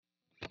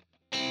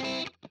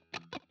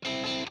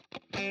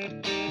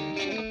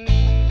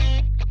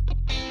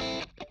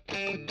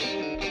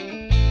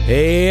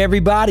Hey,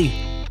 everybody.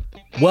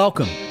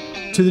 Welcome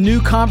to the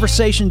new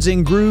Conversations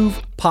in Groove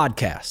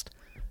podcast.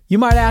 You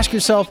might ask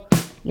yourself,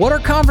 what are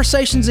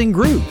Conversations in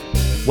Groove?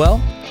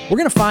 Well, we're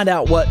going to find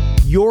out what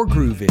your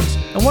groove is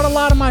and what a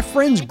lot of my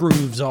friends'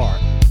 grooves are.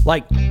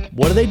 Like,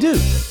 what do they do?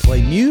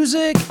 Play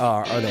music?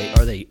 Are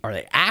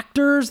they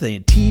actors? Are they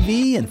in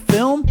TV and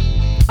film?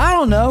 I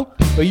don't know,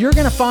 but you're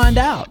going to find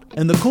out.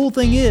 And the cool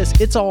thing is,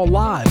 it's all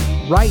live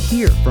right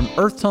here from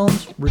Earth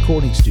Tones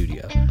Recording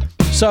Studio.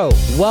 So,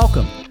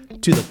 welcome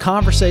to the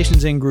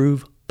Conversations in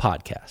Groove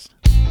podcast.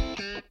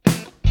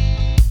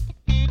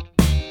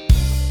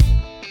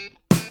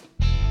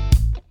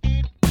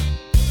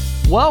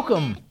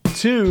 Welcome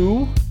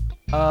to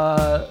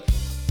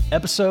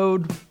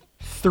episode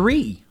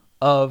 3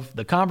 of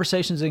the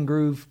Conversations in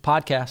Groove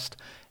podcast.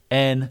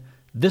 And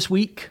this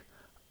week,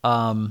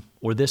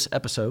 or this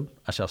episode,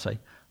 I shall say,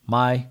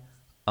 my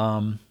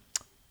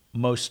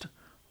most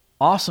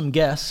awesome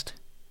guest,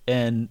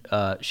 and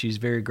she's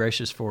very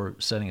gracious for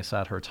setting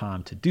aside her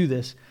time to do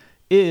this,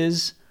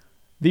 is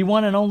the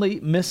one and only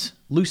Miss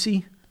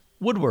Lucy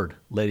Woodward,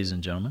 ladies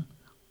and gentlemen.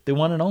 The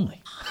one and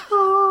only.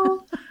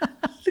 Oh,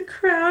 the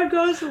crowd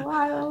goes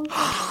wild.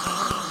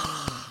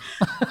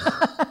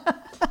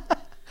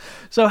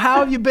 So how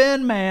have you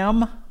been,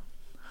 ma'am?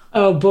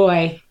 Oh,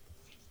 boy.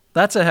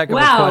 That's a heck of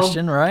a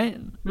question, right?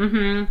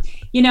 Mm-hmm.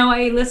 You know,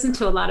 I listened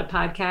to a lot of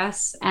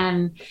podcasts,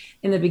 and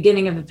in the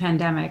beginning of the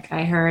pandemic,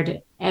 I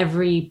heard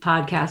every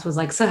podcast was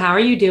like, so how are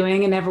you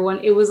doing? And everyone,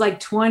 it was like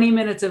 20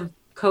 minutes of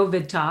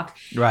COVID talk.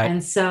 Right.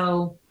 And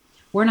so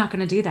we're not going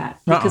to do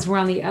that because we're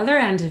on the other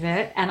end of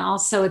it. And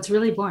also it's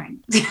really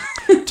boring.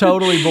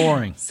 Totally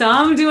boring. So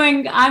I'm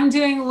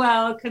doing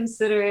well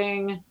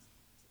considering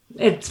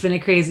it's been a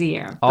crazy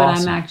year, but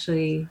I'm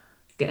actually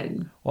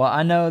good. Well,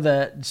 I know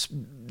that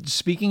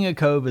speaking of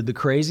COVID, the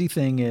crazy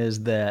thing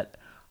is that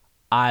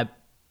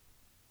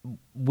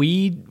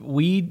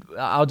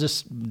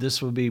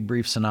this will be a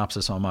brief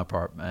synopsis on my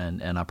part,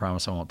 and I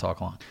promise I won't talk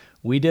long.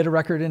 We did a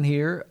record in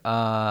here.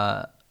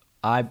 I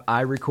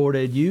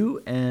recorded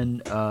you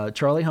and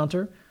Charlie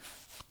Hunter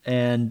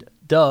and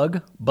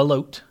Doug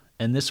Belote,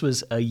 and this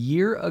was a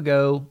year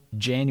ago,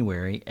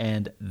 January,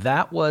 and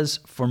that was,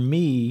 for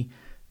me,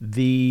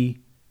 the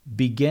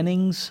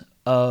beginnings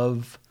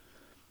of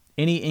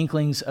any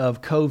inklings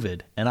of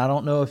COVID. And I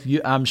don't know if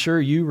I'm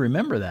sure you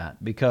remember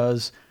that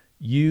because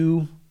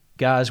you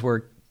guys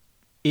were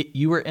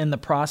in the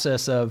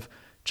process of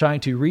trying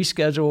to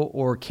reschedule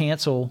or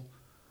cancel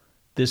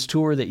this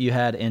tour that you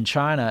had in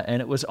China.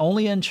 And it was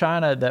only in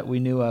China that we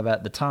knew of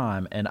at the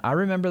time. And I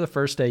remember the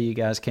first day you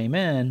guys came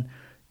in,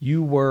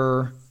 you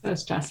were so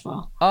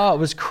stressful. Oh, it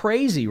was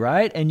crazy,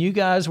 right? And you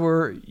guys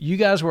were,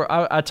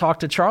 I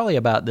talked to Charlie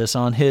about this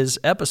on his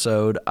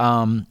episode.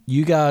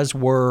 You guys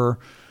were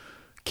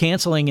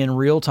canceling in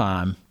real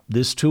time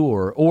this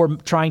tour, or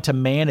trying to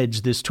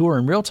manage this tour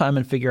in real time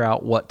and figure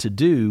out what to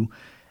do.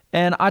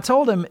 And I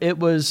told him it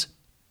was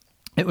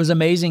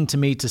amazing to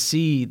me to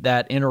see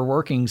that inner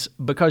workings,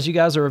 because you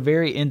guys are a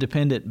very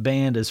independent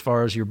band as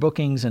far as your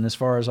bookings and as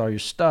far as all your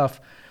stuff.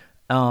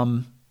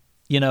 And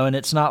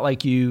it's not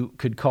like you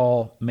could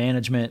call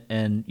management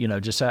and,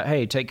 just say,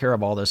 hey, take care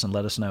of all this and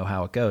let us know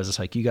how it goes. It's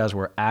like you guys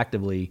were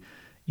actively,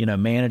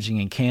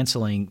 managing and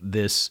canceling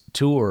this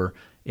tour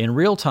in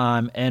real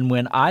time. And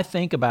when I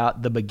think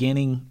about the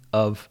beginning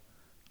of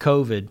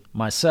COVID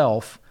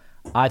myself,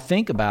 I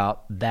think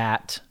about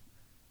that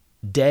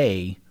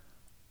day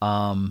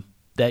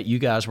that you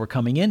guys were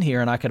coming in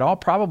here, and I could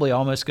probably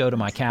almost go to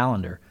my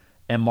calendar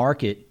and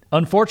mark it.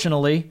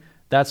 Unfortunately,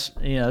 that's,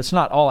 it's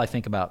not all I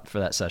think about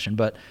for that session,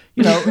 but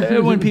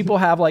when people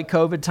have like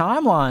COVID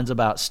timelines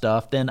about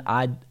stuff, then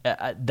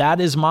that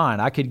is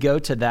mine. I could go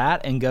to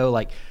that and go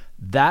like,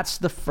 that's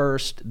the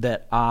first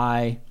that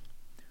I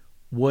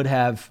would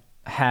have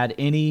had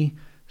any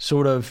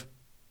sort of,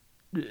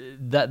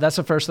 that's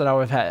the first that I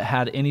would have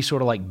had any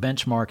sort of like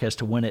benchmark as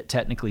to when it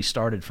technically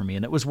started for me.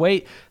 And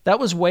that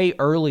was way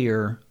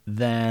earlier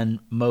than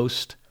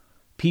most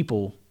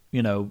people,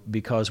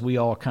 because we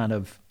all kind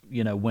of,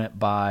 went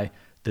by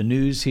the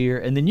news here.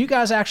 And then you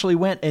guys actually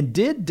went and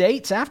did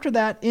dates after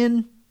that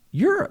in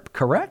Europe,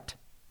 correct?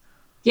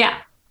 Yeah.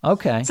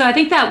 Okay. So I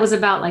think that was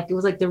about it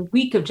was like the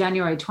week of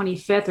January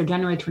 25th or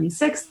January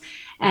 26th.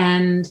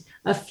 And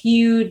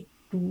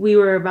we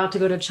were about to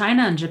go to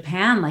China and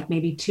Japan, like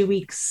maybe 2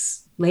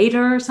 weeks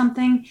later or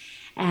something,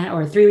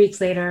 or 3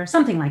 weeks later,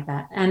 something like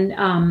that.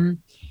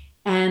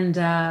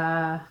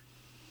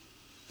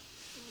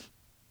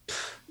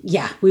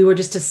 We were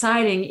just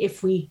deciding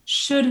if we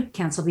should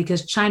cancel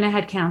because China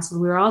had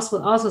canceled. We were also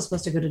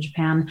supposed to go to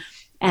Japan.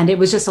 And it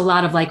was just a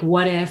lot of like,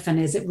 what if, and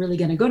is it really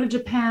going to go to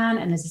Japan?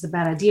 And is this a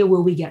bad idea?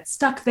 Will we get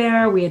stuck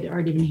there? We had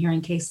already been hearing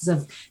cases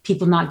of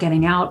people not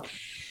getting out.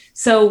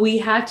 So we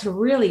had to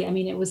really,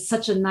 it was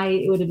such a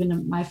night. It would have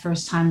been my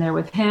first time there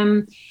with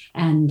him.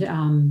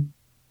 And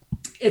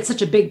it's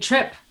such a big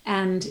trip.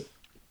 And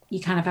you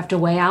kind of have to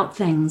weigh out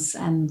things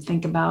and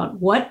think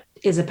about what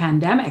is a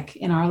pandemic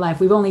in our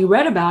life. We've only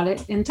read about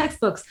it in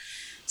textbooks.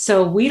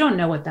 So we don't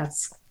know what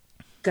that's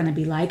going to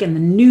be like. And the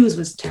news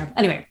was terrible.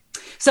 Anyway,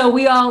 So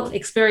we all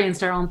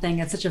experienced our own thing.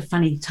 It's such a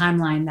funny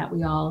timeline that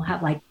we all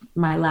had. Like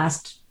my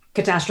last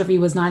catastrophe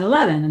was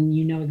 9/11, and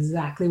you know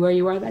exactly where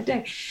you are that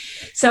day.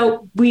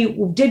 So we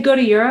did go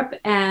to Europe,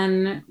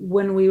 and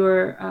when we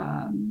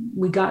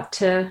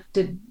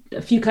did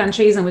a few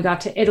countries, and we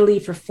got to Italy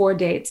for 4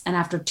 dates, and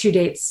after 2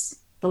 dates,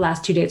 the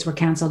last 2 dates were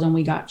canceled, and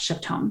we got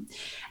shipped home.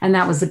 And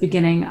that was the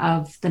beginning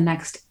of the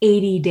next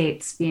 80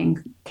 dates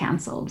being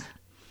canceled.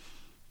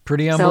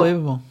 Pretty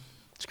unbelievable.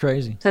 It's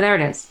crazy. So there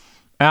it is.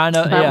 I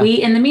know. But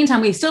in the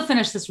meantime, we still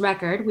finished this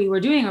record. We were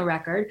doing a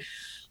record.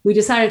 We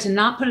decided to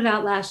not put it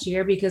out last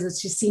year because it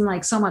just seemed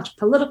like so much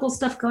political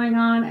stuff going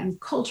on and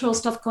cultural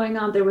stuff going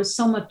on. There was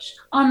so much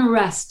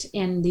unrest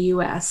in the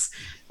US,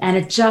 and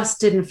it just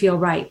didn't feel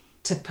right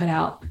to put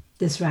out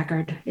this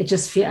record.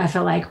 I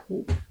felt like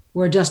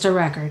we're just a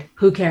record.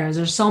 Who cares?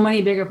 There's so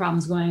many bigger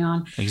problems going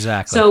on.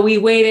 Exactly. So we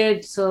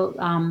waited.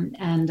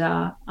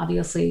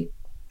 Obviously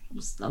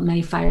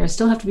many fires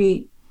still have to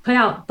be put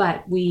out,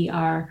 but we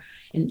are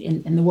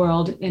in the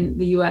world, in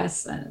the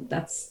US,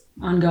 that's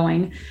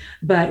ongoing.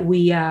 But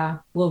we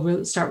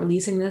will start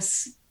releasing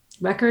this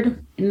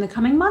record in the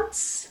coming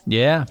months.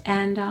 Yeah.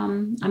 And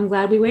I'm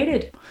glad we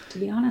waited, to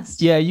be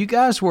honest. Yeah, you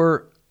guys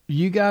were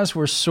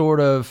sort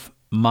of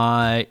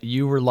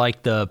you were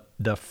like the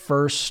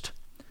first,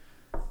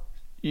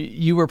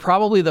 you were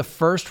probably the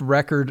first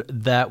record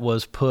that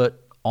was put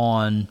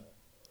on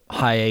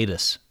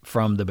hiatus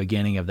from the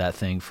beginning of that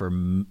thing for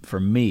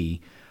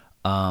me,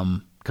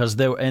 because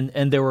there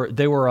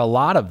were a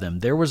lot of them.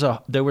 There was it's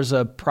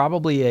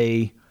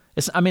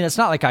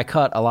not like I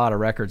cut a lot of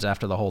records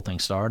after the whole thing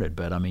started,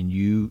 but I mean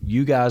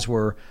you guys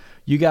were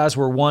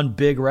one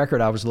big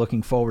record I was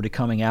looking forward to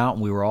coming out,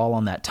 and we were all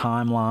on that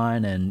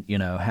timeline, and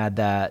had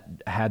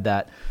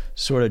that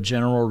sort of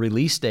general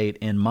release date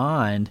in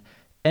mind.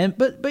 And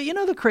but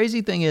the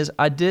crazy thing is,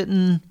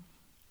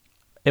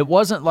 it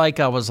wasn't like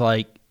I was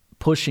like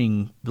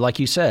pushing, like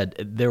you said,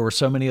 there were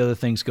so many other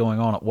things going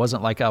on. It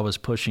wasn't like I was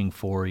pushing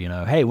for,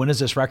 hey, when is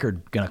this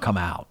record going to come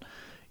out?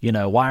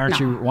 Why aren't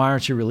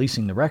you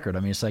releasing the record?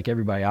 I mean, it's like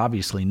everybody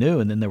obviously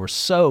knew. And then there were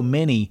so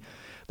many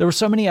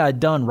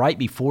I'd done right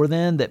before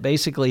then that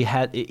basically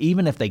had,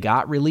 even if they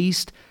got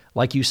released,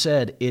 like you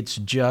said, it's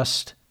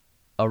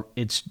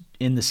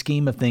in the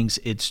scheme of things,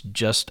 it's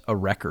just a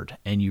record,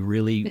 and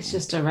it's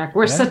just a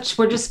record.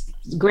 We're just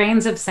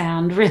grains of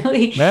sand,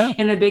 really,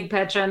 in a big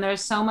picture, and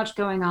there's so much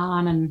going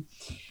on, and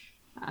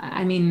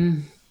I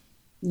mean,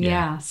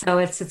 so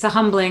it's a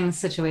humbling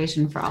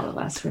situation for all of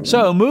us, really.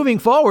 So moving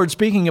forward,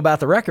 speaking about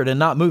the record, and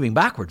not moving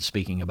backwards,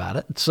 speaking about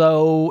it.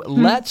 So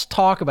let's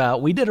talk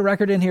about, we did a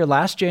record in here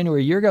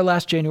a year ago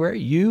last January,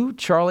 you,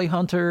 Charlie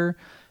Hunter,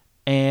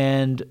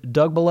 and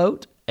Doug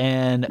Belote,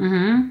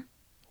 and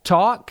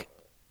talk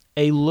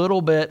a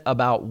little bit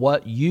about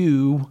what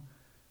you,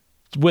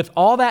 with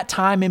all that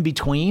time in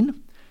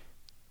between,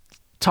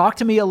 talk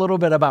to me a little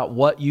bit about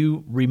what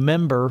you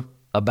remember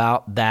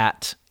about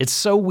that. It's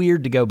so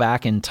weird to go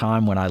back in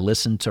time when I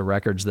listen to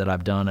records that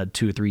I've done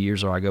 2 or 3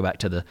 years, or I go back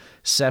to the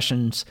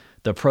sessions,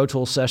 the Pro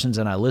Tools sessions,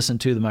 and I listen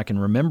to them. I can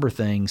remember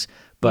things,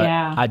 but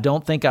I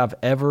don't think I've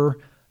ever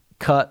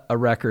cut a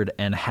record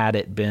and had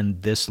it been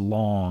this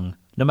long,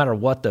 no matter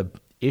what the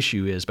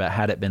issue is, but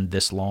had it been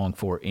this long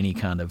for any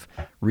kind of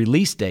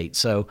release date.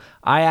 So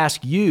I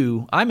ask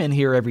you, I'm in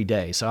here every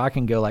day, so I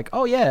can go like,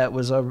 oh yeah, it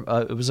was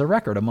a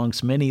record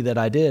amongst many that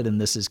I did,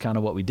 and this is kind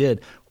of what we did.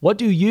 What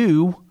do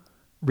you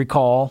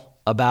recall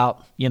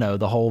about,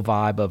 the whole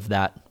vibe of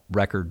that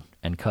record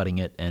and cutting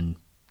it and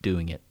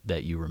doing it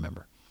that you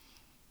remember?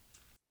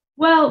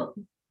 Well,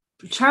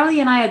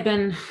 Charlie and I had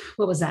been,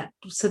 what was that?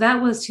 So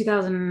that was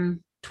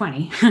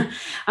 2020.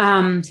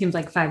 Seems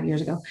like 5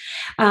 years ago.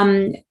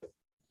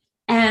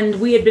 And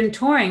we had been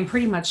touring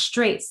pretty much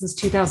straight since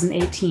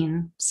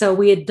 2018. So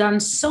we had done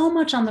so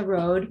much on the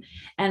road,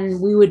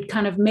 and we would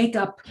kind of make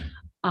up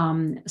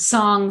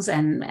songs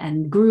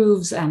and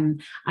grooves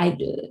and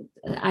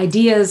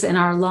ideas in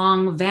our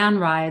long van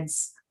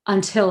rides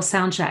until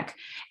soundcheck.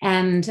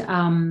 And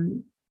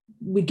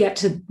we'd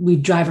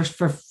drive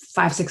for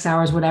 5-6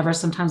 hours, whatever,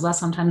 sometimes less,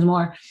 sometimes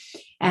more.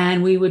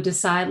 And we would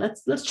decide,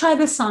 let's try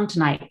this song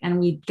tonight. And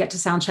we'd get to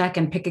sound check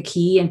and pick a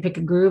key and pick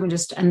a groove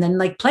and then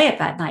like play it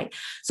that night.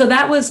 So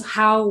that was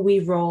how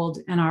we rolled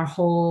in our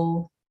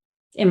whole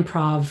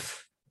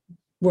improv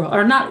world,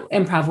 or not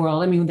improv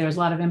world. I mean, there's a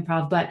lot of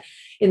improv, but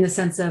in the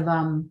sense of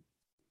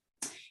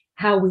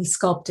how we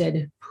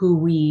sculpted who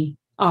we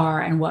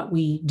are and what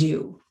we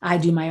do. I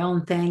do my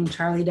own thing.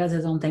 Charlie does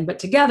his own thing, but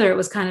together it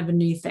was kind of a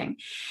new thing.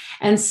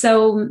 And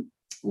so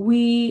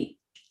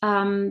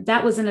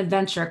that was an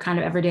adventure kind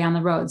of every day on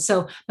the road.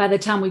 So by the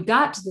time we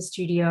got to the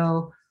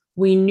studio,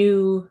 we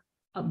knew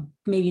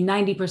maybe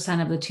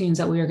 90% of the tunes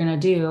that we were going to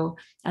do.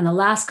 And the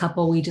last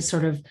couple, we just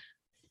sort of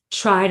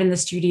tried in the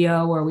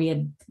studio where we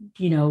had,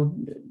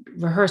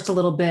 rehearsed a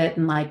little bit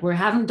and like, we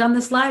haven't done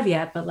this live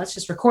yet, but let's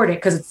just record it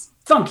because it's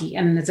funky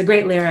and it's a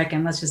great lyric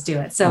and let's just do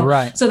it.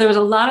 So, So there was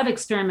a lot of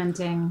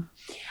experimenting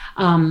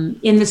in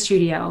the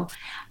studio.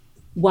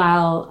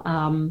 while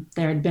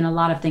there had been a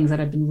lot of things that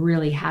had been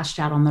really hashed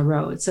out on the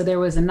road. So there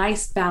was a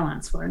nice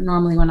balance where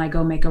normally when I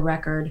go make a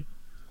record,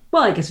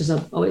 well, I guess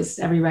always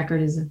every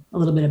record is a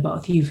little bit of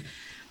both.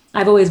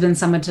 I've always been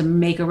someone to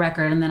make a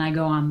record and then I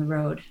go on the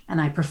road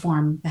and I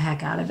perform the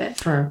heck out of it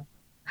for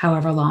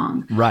however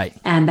long. Right.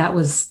 And that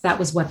was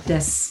what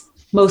this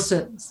most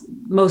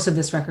of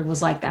this record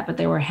was like that. But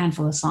there were a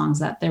handful of songs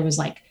that there was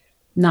like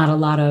not a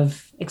lot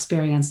of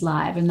experience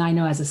live. And I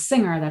know as a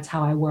singer, that's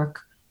how I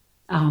work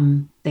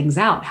things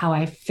out, how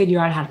I figure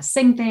out how to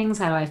sing things,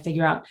 how do I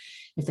figure out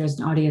if there's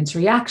an audience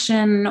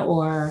reaction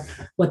or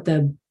what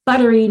the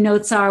buttery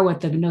notes are,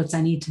 what the notes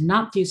I need to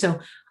not do. So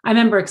I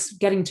remember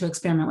getting to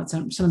experiment with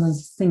some of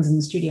those things in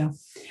the studio.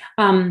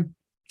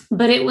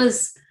 But it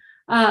was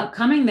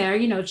coming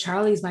there,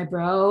 Charlie's my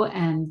bro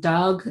and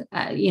Doug,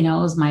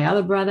 is my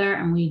other brother.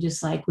 And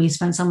we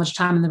spent so much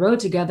time on the road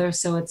together.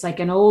 So it's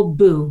like an old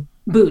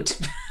boot,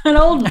 an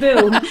old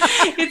boo.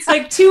 It's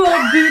like two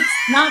old boots,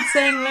 not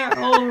saying they're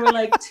old. We're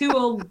like two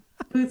old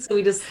boots that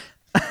we just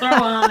throw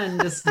on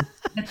and just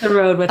hit the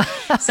road with.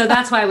 So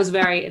that's why we're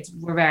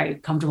very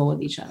comfortable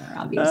with each other,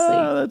 obviously.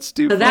 Oh, that's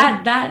too so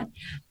fun.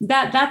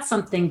 that's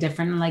something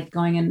different. Like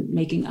going and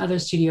making other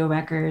studio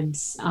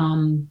records.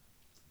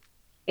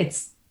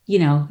 It's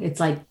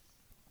like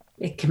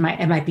it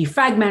might be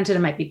fragmented. It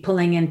might be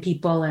pulling in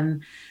people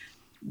and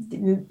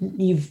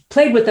you've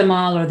played with them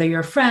all or they're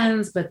your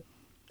friends, but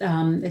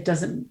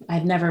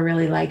I've never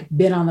really like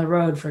been on the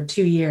road for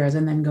 2 years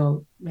and then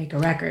go make a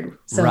record.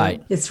 So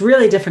right. It's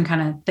really different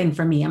kind of thing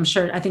for me. I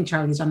think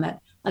Charlie's done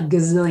that a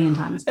gazillion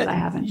times, but I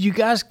haven't. You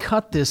guys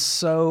cut this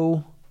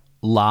so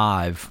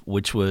live,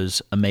 which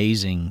was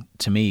amazing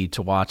to me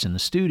to watch in the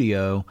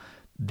studio.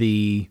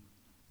 We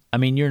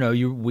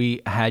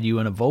had you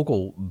in a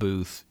vocal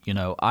booth,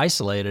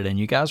 isolated, and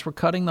you guys were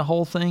cutting the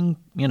whole thing.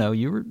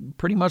 You were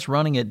pretty much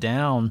running it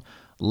down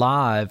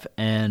live.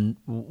 And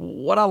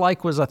what I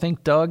like was I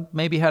think Doug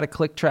maybe had a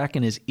click track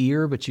in his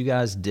ear, but you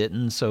guys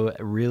didn't. So it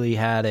really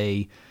had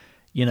there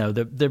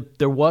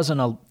wasn't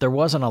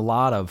a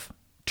lot of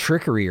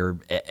trickery or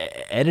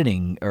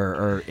editing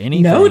or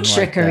anything. No like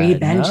trickery,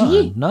 that.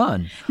 Benji.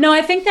 None. No,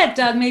 I think that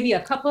Doug maybe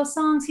a couple of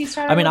songs he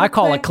started. I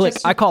call a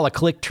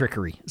click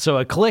trickery. So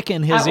a click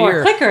in his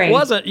ear clickery.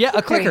 wasn't. Yeah,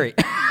 a clickery.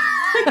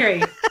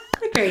 Clickery.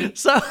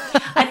 So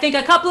I think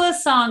a couple of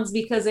songs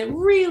because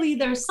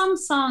there's some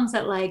songs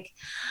that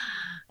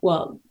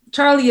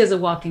Charlie is a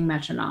walking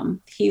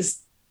metronome.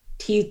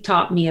 He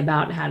taught me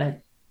about how to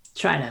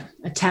try to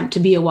attempt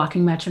to be a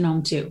walking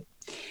metronome too.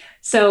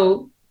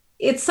 So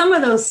it's some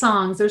of those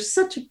songs. There's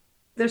such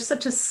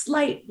a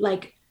slight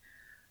like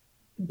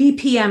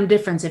BPM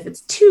difference. If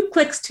it's 2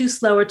 clicks too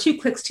slow or 2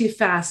 clicks too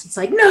fast, it's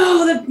like,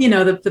 no,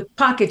 the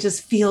pocket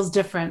just feels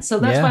different. So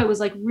that's why it was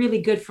like really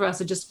good for us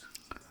to just,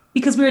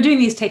 because we were doing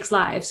these takes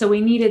live. So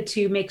we needed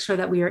to make sure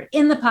that we were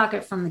in the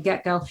pocket from the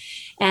get-go.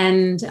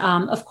 And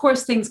of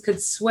course things could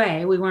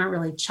sway. We weren't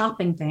really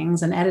chopping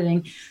things and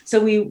editing.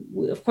 So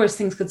of course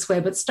things could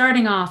sway, but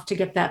starting off to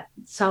get that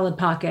solid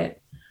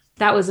pocket,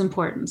 that was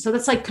important. So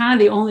that's like kind of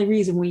the only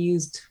reason we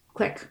used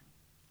click.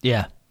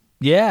 Yeah.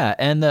 Yeah.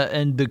 And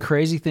the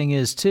crazy thing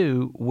is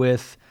too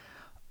with,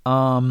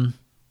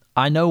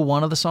 I know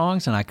one of the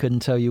songs, and I couldn't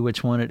tell you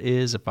which one it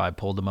is. If I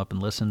pulled them up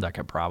and listened, I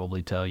could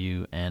probably tell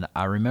you. And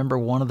I remember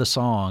one of the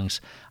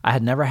songs, I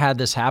had never had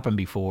this happen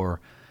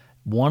before.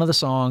 One of the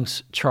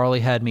songs,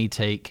 Charlie had me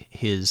take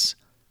his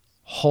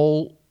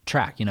whole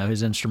track.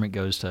 His instrument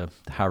goes to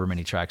however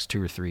many tracks,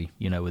 2 or 3,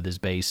 with his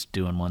bass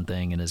doing one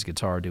thing and his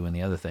guitar doing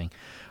the other thing.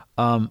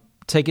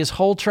 Take his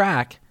whole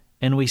track,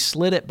 and we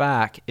slid it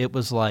back. It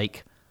was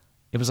like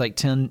 10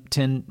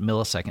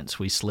 milliseconds.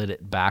 We slid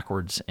it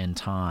backwards in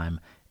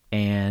time.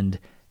 And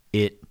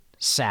it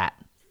sat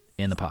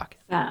in the pocket.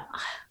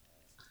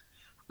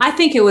 I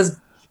think it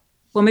was,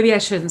 maybe I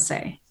shouldn't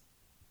say.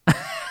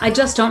 I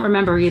just don't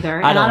remember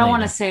either. And I don't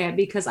want to say it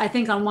because I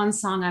think on one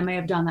song I may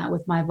have done that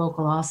with my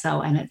vocal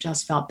also, and it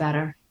just felt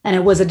better. And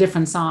it was a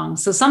different song.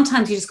 So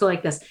sometimes you just go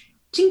like this,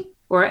 ching,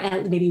 or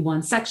maybe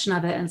one section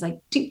of it, and it's like,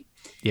 ching.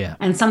 Yeah.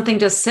 And something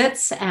just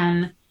sits,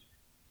 and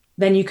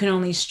then you can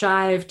only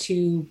strive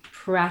to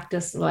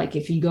practice, like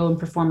if you go and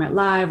perform it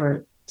live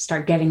or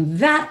start getting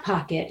that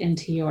pocket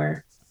into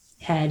your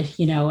head,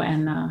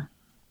 and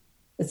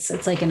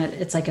it's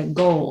like a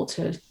goal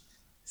to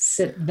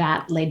sit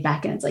that laid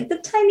back, and it's like the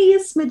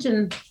tiniest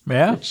smidgen.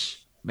 Yeah,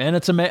 and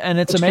it's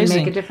amazing. Can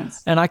make a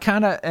difference. And I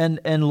kind of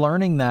and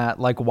learning that,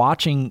 like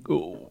watching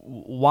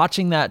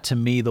that, to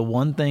me, the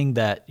one thing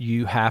that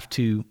you have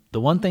to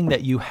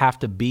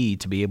be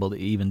to be able to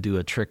even do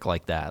a trick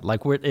like that.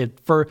 Like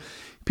for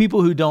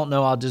people who don't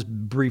know, I'll just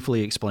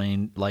briefly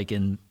explain. Like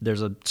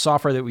there's a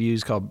software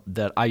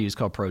that I use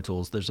called Pro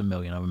Tools. There's a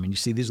million of them, and you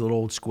see these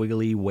little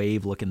squiggly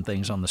wave looking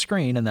things on the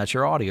screen, and that's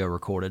your audio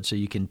recorded. So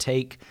you can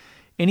take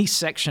any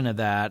section of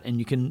that, and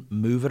you can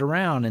move it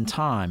around in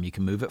time. You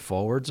can move it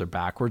forwards or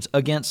backwards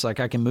against, like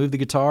I can move the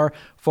guitar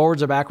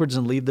forwards or backwards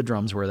and leave the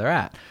drums where they're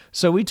at.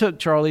 So we took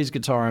Charlie's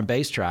guitar and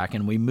bass track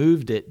and we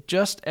moved it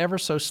just ever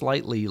so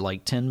slightly,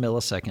 like 10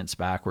 milliseconds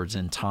backwards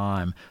in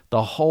time,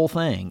 the whole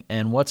thing.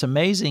 And what's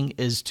amazing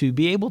is to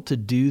be able to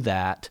do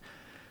that.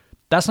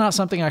 That's not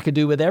something I could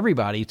do with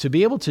everybody. To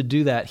be able to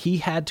do that, he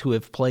had to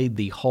have played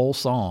the whole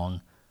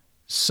song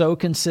so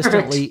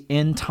consistently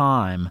in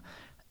time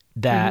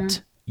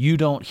that you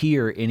don't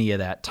hear any of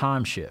that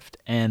time shift.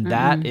 And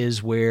that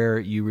is where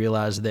you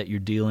realize that you're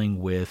dealing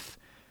with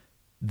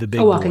the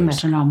big walking boys.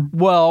 metronome.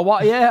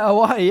 Well,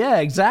 yeah,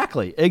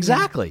 exactly.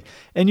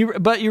 And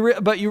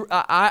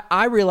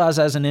I realize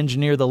as an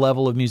engineer the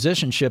level of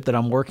musicianship that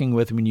I'm working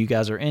with when you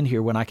guys are in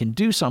here, when I can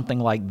do something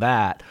like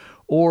that,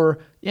 or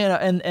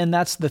and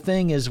that's the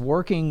thing is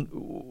working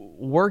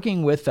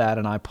with that,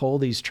 and I pull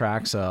these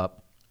tracks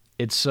up.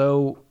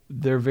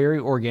 They're very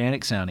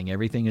organic sounding.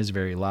 Everything is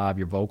very live.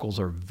 Your vocals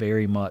are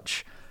very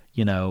much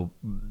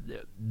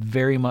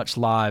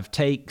live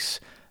takes.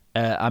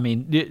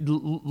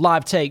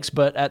 Live takes,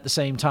 but at the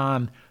same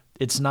time,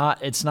 it's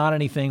not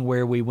anything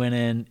where we went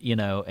in,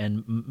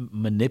 and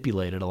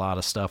manipulated a lot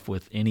of stuff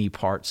with any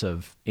parts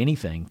of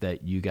anything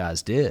that you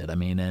guys did. I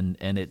mean,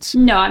 and it's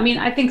no. I mean,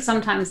 I think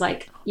sometimes,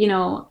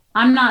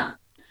 I'm not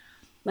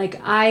like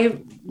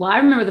I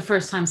remember the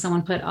first time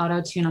someone put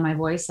auto-tune on my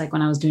voice, like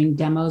when I was doing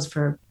demos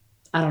for,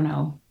 I don't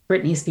know,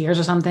 Britney Spears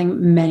or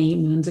something many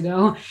moons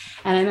ago.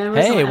 And I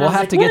remember, we'll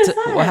have to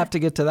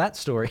get to that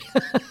story.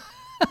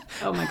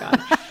 Oh my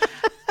God.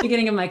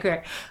 Beginning of my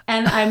career.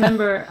 And I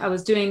remember I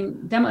was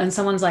doing demo and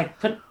someone's like,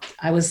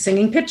 I was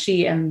singing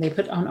pitchy and they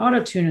put on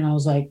auto-tune and I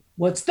was like,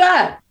 what's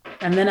that?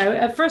 And then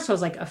at first I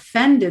was like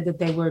offended that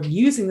they were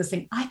using this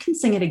thing. I can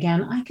sing it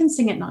again. I can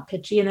sing it not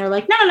pitchy. And they're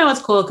like, no,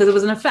 it's cool because it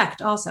was an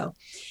effect also.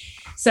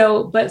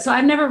 So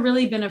I've never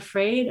really been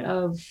afraid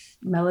of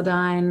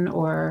Melodyne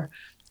or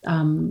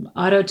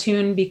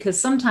auto-tune, because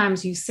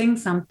sometimes you sing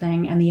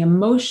something and the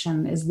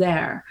emotion is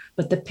there,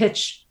 but the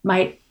pitch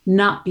might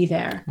not be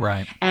there.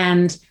 Right.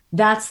 And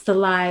that's the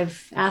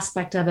live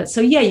aspect of it.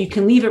 So yeah, you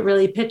can leave it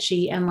really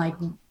pitchy and like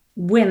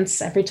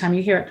wince every time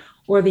you hear it,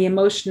 or the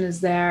emotion is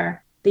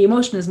there. The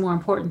emotion is more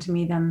important to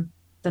me than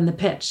the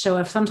pitch. So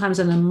if sometimes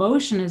an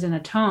emotion is in a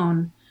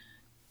tone,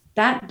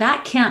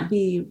 that can't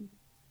be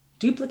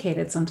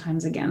duplicated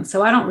sometimes again.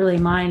 So I don't really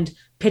mind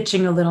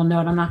pitching a little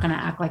note. I'm not going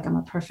to act like I'm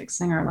a perfect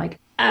singer, like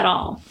at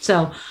all.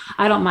 So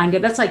I don't mind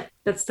it. That's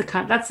the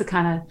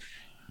kind of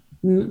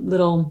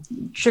little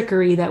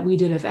trickery that we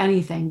did, if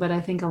anything. But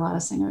I think a lot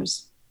of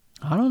singers.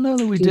 I don't know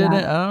that we did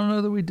it. I don't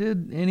know that we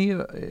did any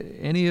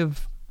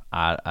of.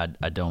 I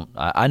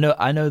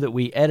know that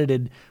we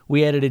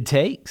edited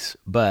takes,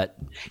 but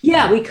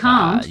yeah, we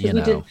comped.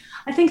 We did.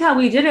 I think how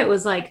we did it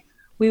was like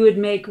we would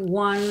make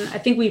one. I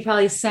think we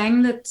probably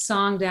sang the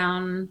song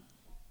down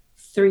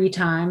 3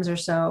 times or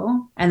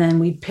so, and then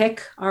we'd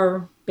pick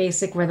our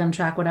basic rhythm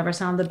track, whatever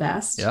sounded the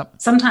best. Yep.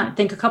 Sometimes I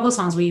think a couple of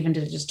songs we even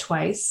did it just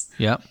twice.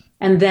 Yep.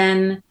 And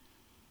then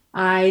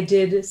I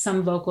did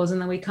some vocals,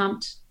 and then we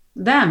comped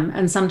them.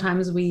 And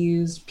sometimes we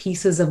use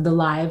pieces of the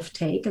live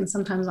take, and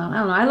sometimes I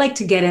don't know. I like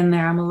to get in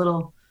there.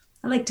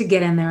 I like to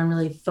get in there and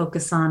really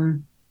focus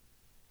on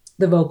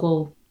the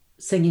vocal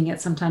singing it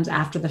sometimes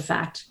after the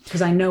fact,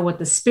 because I know what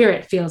the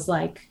spirit feels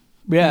like.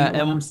 Yeah.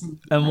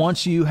 And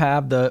once you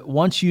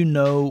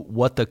know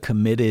what the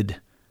committed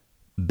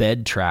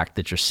bed track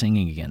that you're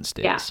singing against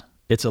is,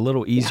 it's a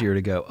little easier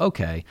to go,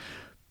 okay,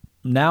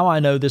 now I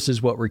know this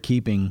is what we're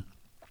keeping.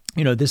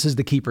 This is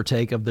the keep or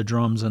take of the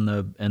drums and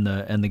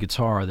the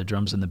guitar, the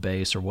drums and the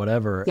bass or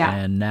whatever. Yeah.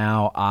 And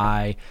now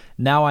I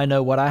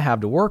know what I have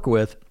to work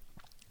with,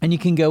 and you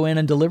can go in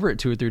and deliver it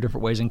 2 or 3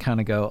 different ways and kind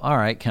of go, all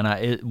right,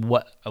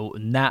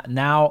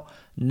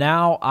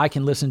 now I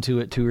can listen to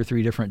it 2 or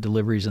 3 different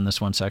deliveries in this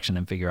one section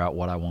and figure out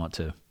what I want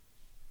to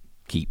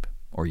keep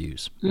or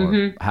use,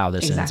 or how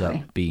this ends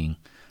up being.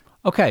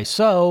 Okay,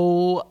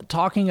 so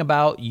talking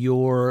about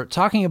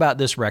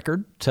this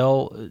record,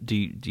 do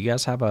you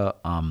guys have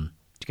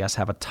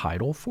a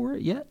title for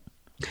it yet?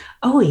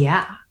 Oh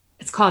yeah,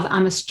 it's called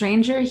 "I'm a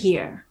Stranger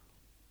Here."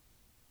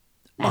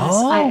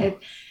 And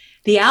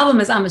the album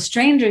is "I'm a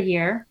Stranger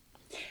Here"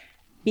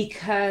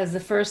 because the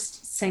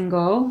first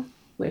single,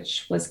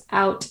 which was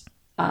out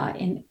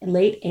in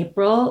late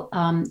April,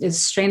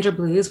 is "Stranger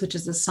Blues," which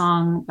is a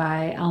song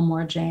by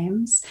Elmore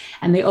James,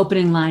 and the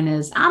opening line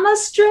is "I'm a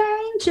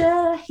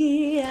stranger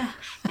here,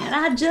 and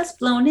I just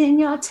flown in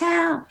your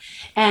town,"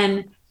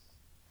 and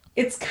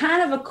it's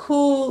kind of a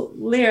cool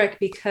lyric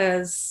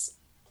because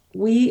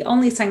we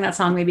only sang that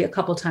song maybe a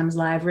couple times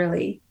live,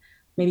 really,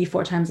 maybe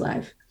 4 times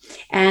live.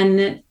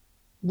 And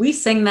we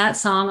sing that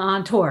song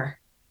on tour,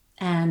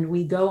 and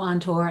we go on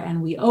tour,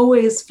 and we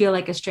always feel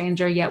like a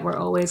stranger, yet we're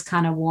always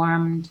kind of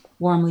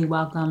warmly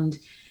welcomed,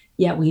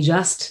 yet we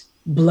just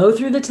blow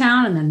through the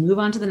town and then move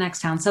on to the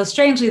next town. So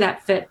strangely,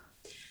 that fit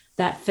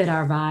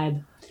our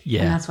vibe.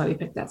 Yeah. And that's why we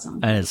picked that song.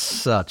 And it's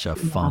such a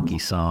funky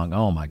song.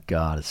 Oh my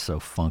God, it's so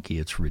funky.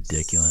 It's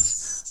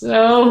ridiculous.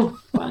 So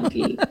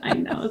funky. I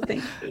know.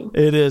 Thank you.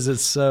 It is.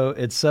 It's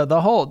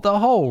the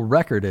whole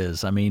record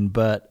is. I mean,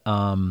 but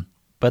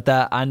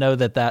that I know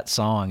that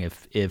song.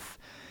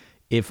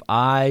 If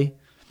I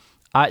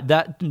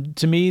that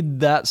to me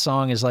that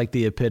song is like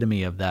the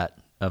epitome of that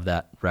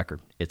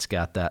record. It's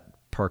got that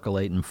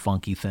percolating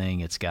funky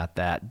thing. It's got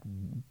that,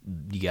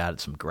 you got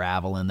some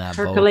gravel in that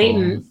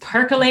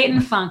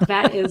percolating funk.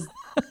 That is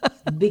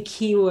the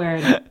key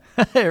word.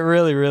 It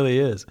really, really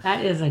is.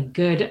 That is I'm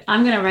going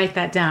to write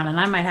that down, and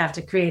I might have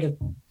to create a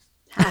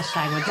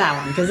hashtag with that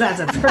one, because that's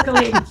a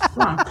percolating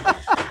funk.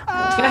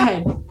 Go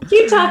ahead.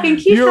 Keep talking.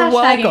 You're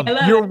hashtagging.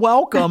 welcome. You're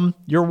welcome.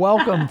 You're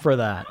welcome for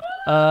that.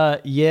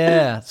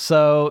 Yeah.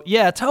 So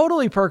yeah,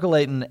 totally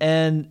percolating,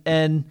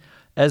 and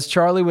as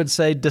Charlie would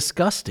say,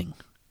 disgusting.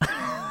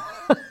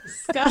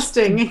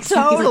 Disgusting.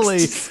 Totally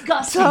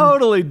disgusting.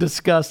 Totally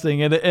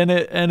disgusting. And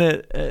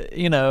it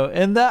you know,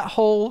 and that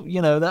whole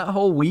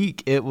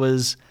week it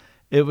was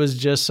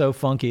just so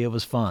funky. It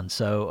was fun.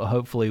 So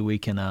hopefully we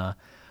can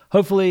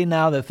hopefully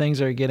now that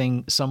things are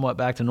getting somewhat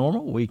back to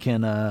normal, we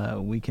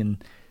can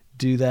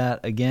do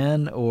that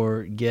again,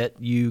 or get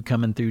you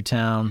coming through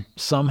town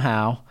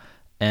somehow.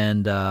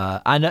 And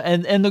I know,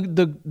 and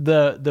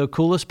the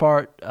coolest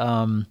part,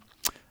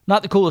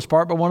 not the coolest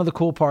part, but one of the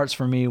cool parts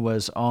for me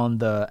was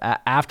on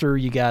after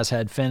you guys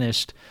had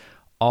finished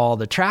all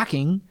the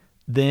tracking,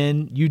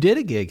 then you did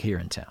a gig here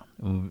in town.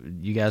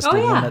 You guys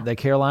did one at the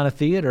Carolina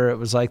Theater. It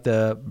was like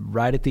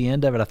right at the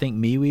end of it. I think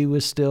Miwi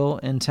was still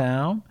in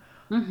town.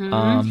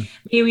 Mm-hmm.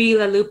 Miwi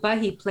La Lupa,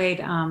 he played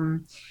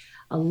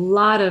a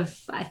lot of,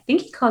 I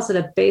think he calls it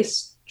a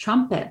bass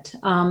trumpet.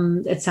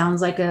 It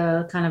sounds like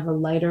a kind of a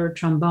lighter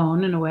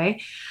trombone in a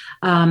way.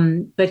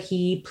 But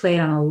he played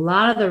on a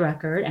lot of the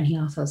record, and he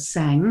also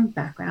sang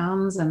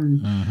backgrounds.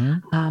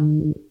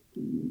 And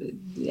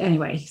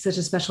anyway, he's such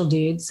a special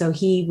dude. So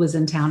he was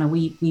in town, and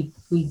we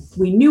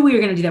knew we were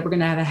going to do that. We're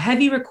going to have a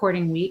heavy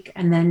recording week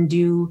and then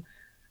do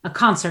a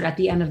concert at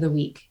the end of the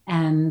week.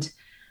 And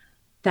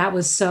that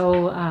was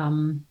so,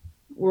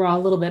 we're all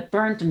a little bit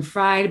burnt and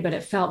fried, but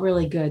it felt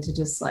really good to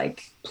just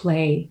like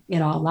play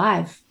it all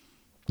live.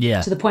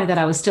 Yeah. To the point that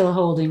I still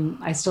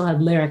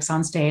had lyrics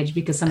on stage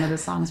because some of the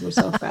songs were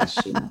so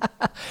fresh. You know?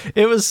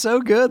 It was so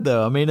good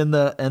though. I mean,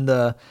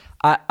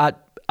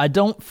 I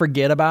don't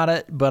forget about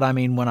it, but I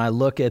mean, when I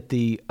look at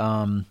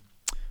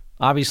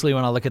obviously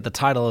when I look at the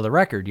title of the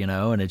record, you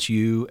know, and it's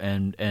you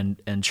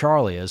and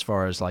Charlie as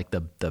far as like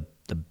the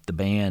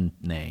band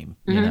name,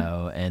 you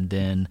know, and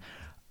then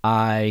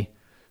I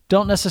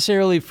don't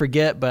necessarily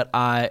forget, but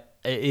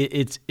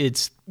it's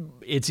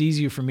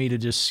easier for me to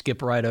just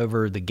skip right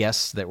over the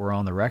guests that were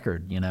on the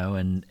record, you know,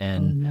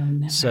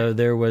 so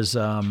there was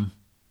Miwi,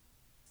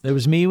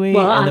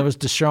 and there was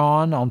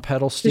Deshaun on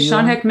pedal steel.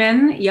 Deshaun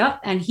Hickman, yep,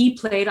 and he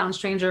played on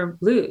Stranger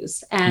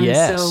Blues, and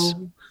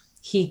so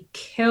he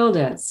killed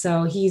it.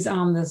 So he's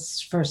on this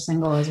first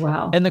single as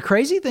well. And the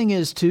crazy thing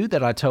is too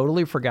that I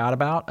totally forgot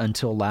about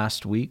until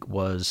last week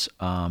was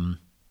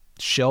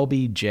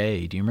Shelby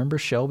J. Do you remember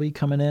Shelby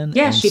coming in?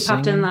 Yeah, she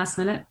popped in last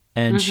minute.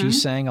 And she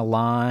sang a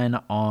line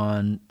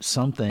on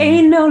something.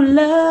 Ain't no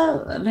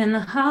love in the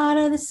heart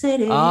of the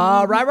city.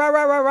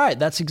 Right.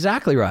 That's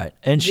exactly right.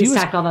 And she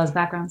stacked all those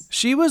backgrounds.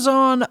 She was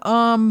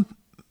on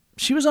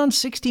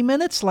 60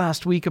 Minutes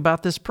last week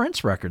about this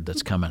Prince record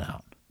that's coming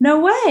out. No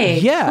way.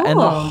 Yeah, cool. And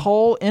the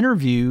whole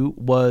interview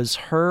was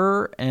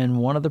her and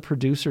one of the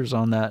producers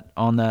on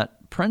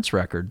that Prince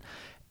record.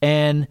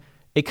 And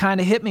it kind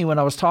of hit me when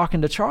I was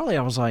talking to Charlie.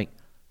 I was like,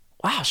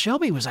 wow,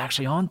 Shelby was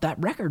actually on that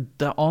record,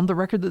 on the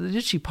record that they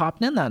did. She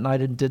popped in that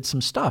night and did some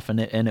stuff, and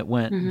it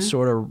went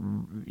sort of,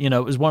 you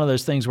know, it was one of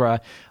those things where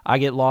I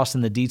get lost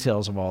in the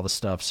details of all the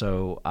stuff.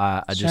 So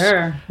I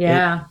just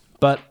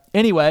but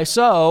anyway,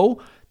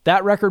 so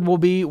that record will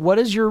be. What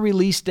is your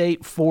release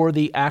date for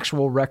the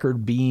actual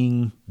record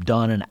being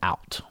done and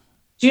out?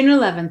 June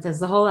 11th is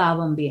the whole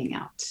album being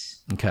out.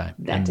 Okay,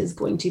 that is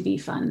going to be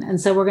fun, and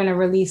so we're going to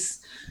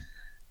release.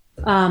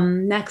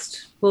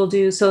 Next we'll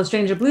do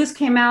Stranger Blues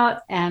came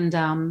out, and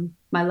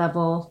My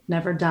Level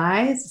Never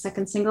Dies, the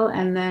second single,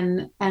 and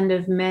then end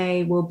of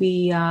May will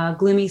be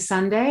Gloomy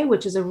Sunday,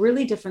 which is a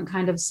really different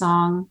kind of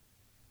song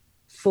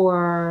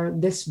for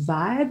this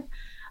vibe.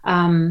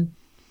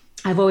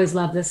 I've always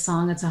loved this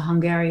song. It's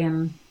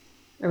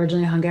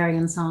originally a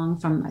Hungarian song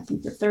from I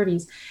think the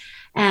 30s,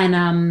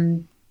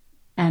 and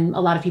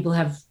a lot of people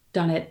have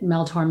done it.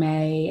 Mel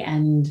Torme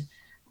and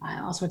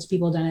all sorts of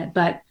people have done it,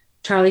 but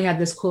Charlie had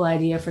this cool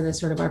idea for this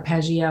sort of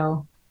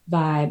arpeggio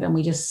vibe, and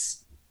we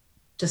just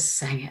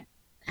sang it.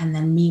 And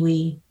then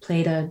Miwi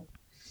played a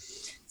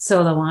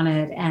solo on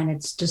it, and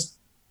it's just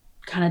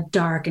kind of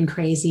dark and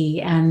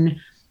crazy. And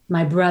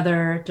my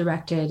brother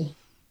directed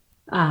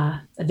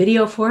a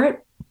video for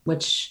it,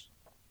 which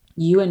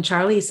you and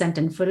Charlie sent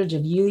in footage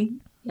of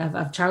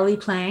Charlie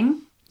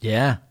playing.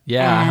 Yeah.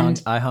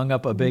 I hung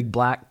up a big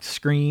black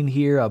screen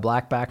here, a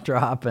black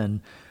backdrop, and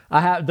I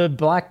have the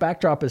black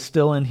backdrop is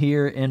still in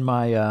here in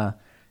my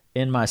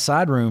in my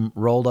side room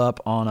rolled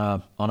up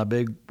on a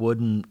big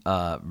wooden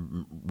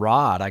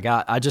rod. I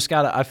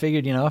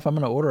figured, if I'm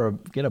going to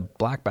get a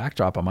black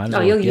backdrop, I might as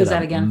well you'll get use a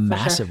that again,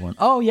 massive for sure. one.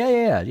 Oh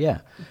yeah.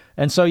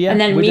 And so And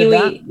then we did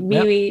that.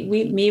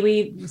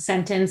 MeWe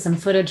sent in some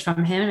footage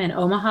from him in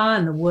Omaha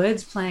in the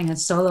woods playing a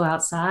solo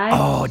outside.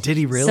 Oh, did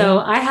he really? So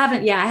I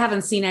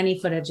haven't seen any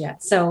footage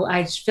yet. So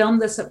I filmed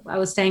this. I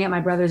was staying at my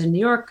brother's in New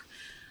York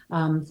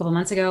a couple of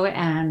months ago,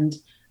 and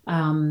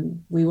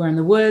we were in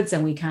the woods,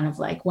 and we kind of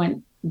like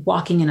went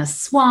walking in a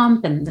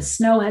swamp, and the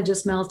snow had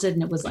just melted,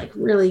 and it was like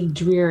really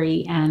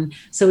dreary. And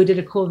so we did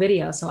a cool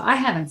video. So I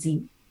haven't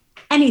seen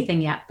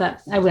anything yet,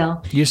 but I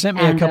will. You sent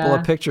me a couple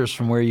of pictures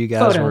from where you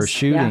guys were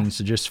shooting,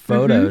 so just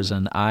photos,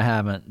 and I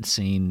haven't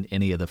seen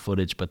any of the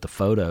footage but the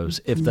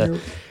photos. If the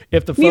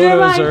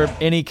photos are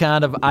any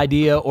kind of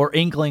idea or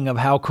inkling of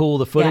how cool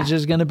the footage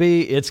is going to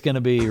be, it's going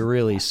to be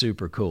really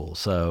super cool.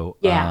 So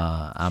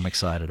I'm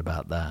excited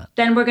about that.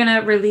 Then we're going to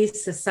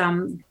release this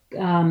You're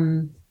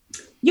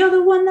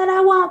the One That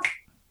I Want.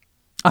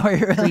 Oh,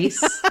 really?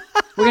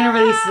 We're going to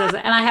release this,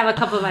 and I have a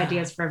couple of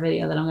ideas for a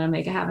video that I'm going to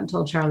make. I haven't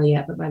told Charlie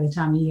yet, but by the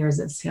time he hears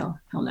this, he'll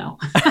know.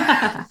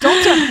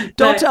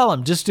 Don't tell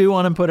him. Just do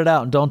one and put it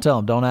out, and don't tell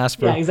him. Don't ask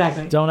for. Yeah,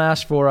 exactly. Don't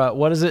ask for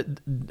what is it?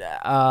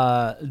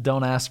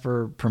 Don't ask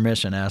for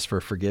permission. Ask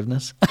for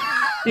forgiveness.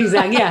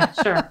 Exactly. Yeah,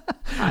 sure.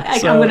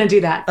 I'm going to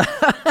do that.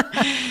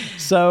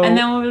 And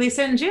then we'll release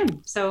it in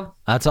June. So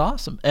that's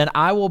awesome. And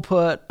I will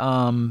put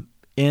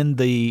in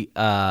the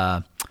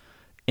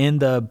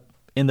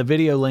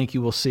video link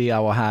you will see, I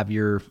will have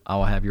your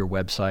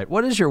website.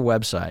 What is your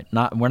website?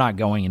 We're not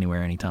going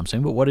anywhere anytime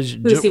soon, but what is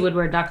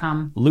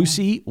LucyWoodward.com.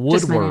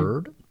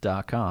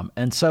 LucyWoodward.com.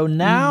 And so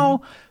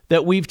now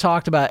that we've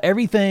talked about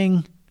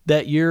everything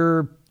that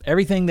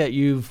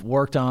you've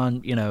worked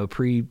on,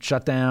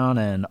 pre-shutdown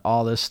and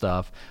all this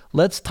stuff,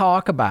 let's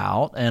talk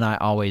about, and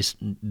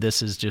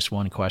this is just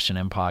one question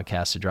in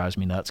podcasts that drives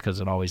me nuts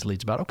because it always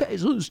leads about, okay,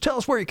 so tell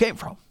us where you came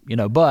from,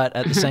 but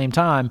at the same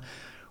time,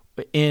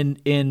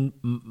 in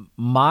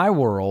my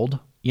world,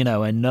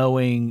 and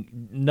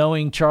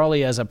knowing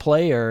Charlie as a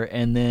player,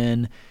 and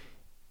then,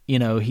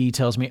 he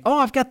tells me, oh,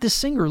 I've got this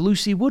singer,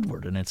 Lucy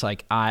Woodward. And it's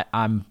like,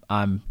 I'm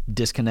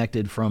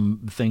disconnected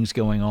from things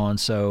going on.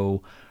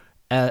 So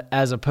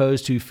as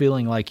opposed to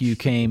feeling like you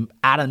came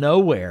out of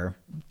nowhere,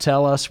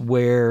 tell us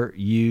where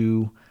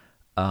you,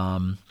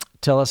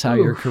 tell us how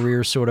your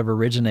career sort of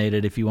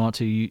originated. If you want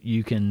to,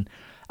 you can.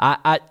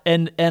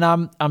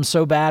 I'm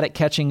so bad at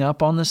catching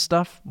up on this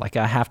stuff. Like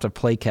I have to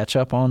play catch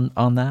up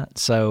on that.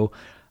 So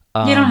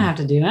you don't have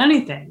to do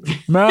anything.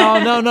 No.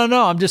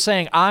 I'm just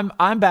saying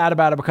I'm bad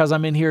about it because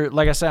I'm in here.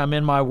 Like I say, I'm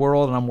in my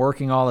world and I'm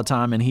working all the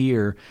time in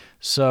here.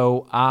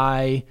 So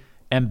I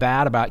am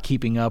bad about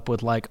keeping up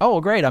with like,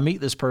 oh, great, I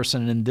meet this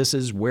person and this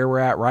is where we're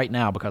at right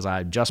now because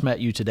I just met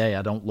you today.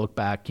 I don't look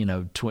back,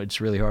 it's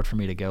really hard for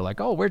me to go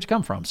like, oh, where'd you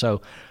come from?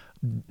 So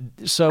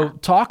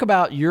talk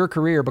about your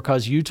career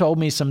because you told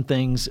me some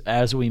things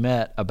as we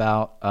met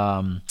about,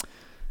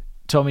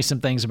 told me some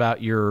things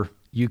about you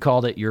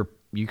called it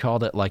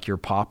like your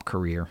pop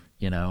career,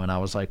 and I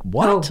was like,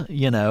 what,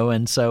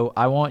 and so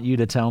I want you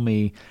to tell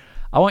me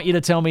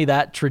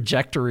that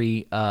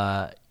trajectory,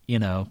 as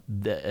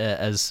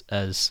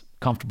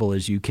comfortable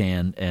as you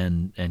can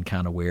and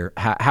kind of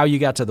how you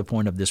got to the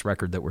point of this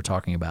record that we're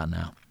talking about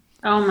now.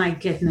 Oh my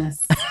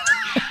goodness.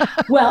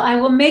 Well, I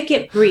will make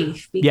it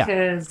brief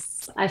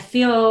because I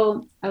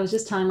was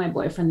just telling my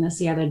boyfriend this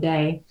the other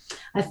day.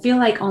 I feel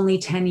like only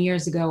 10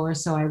 years ago or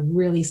so, I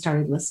really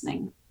started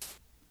listening,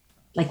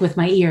 like with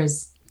my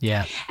ears.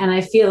 Yeah. And I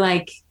feel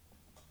like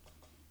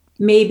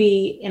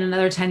maybe in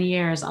another 10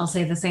 years, I'll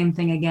say the same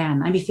thing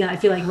again. I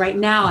feel like right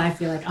now, I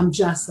feel like I'm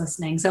just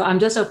listening. So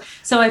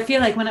so I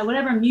feel like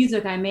whatever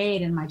music I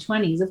made in my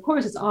 20s, of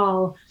course, it's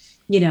all,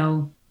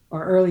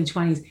 or early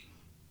 20s,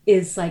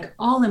 is like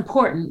all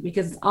important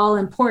because it's all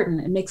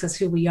important. It makes us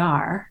who we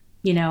are,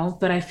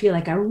 but I feel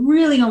like I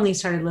really only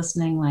started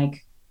listening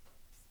like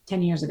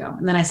 10 years ago.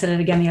 And then I said it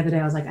again the other day.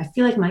 I was like, I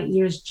feel like my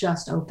ears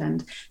just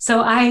opened.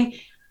 So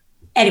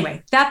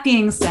anyway, that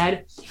being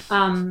said,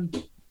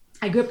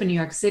 I grew up in New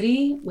York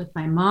City with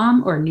my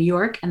mom, or New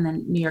York, and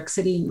then New York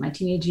City in my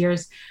teenage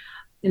years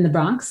in the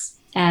Bronx,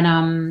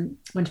 and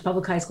went to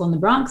public high school in the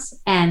Bronx.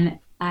 And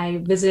I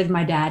visited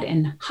my dad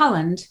in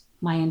Holland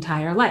my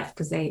entire life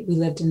because we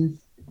lived in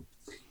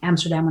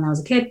Amsterdam when I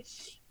was a kid,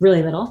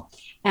 really little.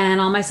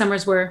 And all my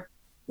summers were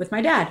with my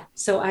dad.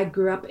 So I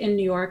grew up in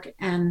New York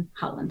and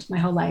Holland my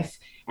whole life.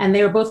 And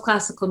they were both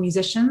classical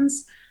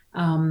musicians.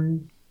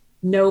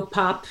 No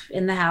pop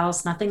in the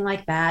house, nothing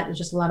like that. It was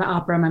just a lot of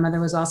opera. My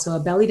mother was also a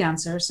belly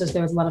dancer. So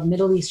there was a lot of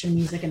Middle Eastern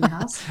music in the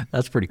house.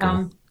 That's pretty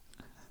cool.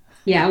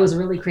 Yeah, it was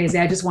really crazy.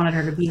 I just wanted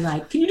her to be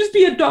like, can you just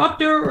be a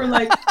doctor or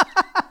like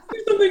do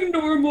something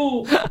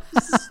normal?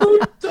 This is so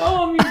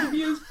dumb. You have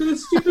to be a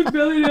stupid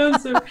belly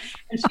dancer.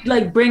 And she'd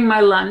like bring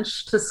my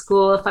lunch to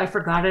school if I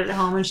forgot it at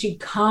home. And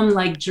she'd come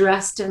like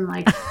dressed in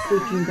like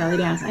freaking belly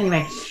dance.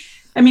 Anyway,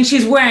 I mean,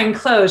 she's wearing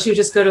clothes. She would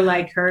just go to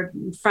like her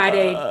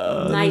Friday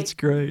night That's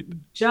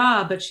great.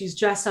 job, but she's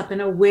dressed up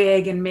in a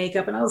wig and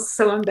makeup. And I was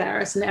so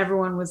embarrassed. And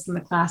everyone was in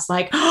the class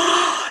like,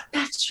 oh,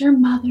 that's your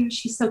mother.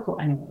 She's so cool.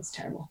 Anyway, it was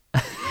terrible,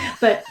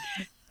 but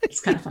it's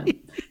kind of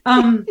funny.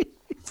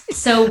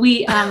 So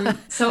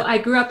I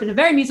grew up in a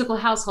very musical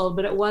household,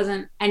 but it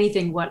wasn't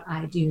anything what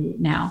I do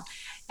now.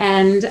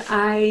 And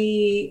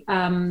I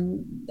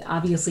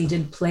obviously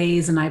did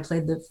plays, and I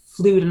played the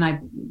flute, and I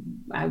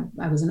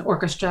was in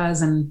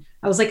orchestras, and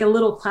I was like a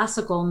little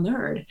classical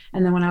nerd.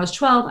 And then when I was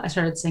 12, I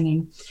started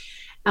singing.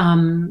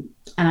 And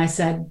I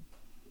said,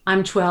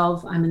 I'm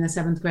 12, I'm in the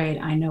 7th grade.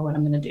 I know what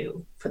I'm going to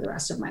do for the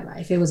rest of my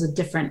life. It was a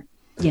different,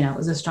 it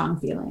was a strong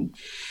feeling.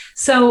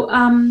 So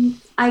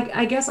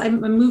I guess I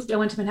moved, I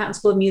went to Manhattan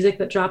School of Music,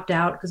 but dropped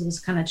out because it was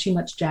kind of too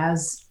much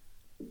jazz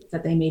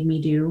that they made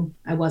me do.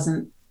 I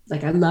wasn't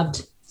like, I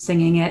loved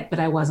singing it, but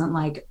I wasn't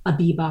like a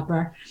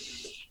bebopper.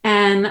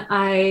 And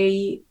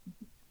I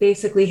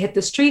basically hit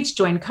the streets,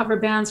 joined cover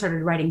bands,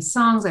 started writing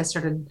songs. I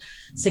started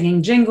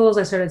singing jingles.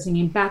 I started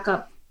singing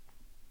backup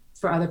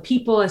for other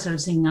people. I started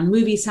singing on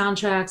movie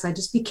soundtracks. I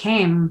just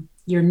became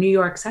your New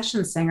York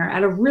session singer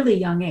at a really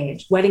young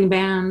age, wedding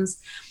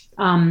bands.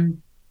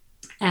 And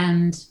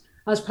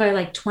I was probably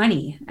like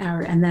 20.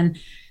 And then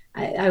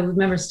I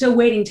remember still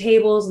waiting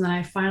tables. And then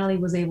I finally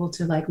was able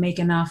to like make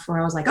enough where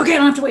I was like, okay, I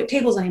don't have to wait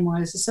tables anymore.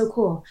 This is so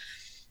cool.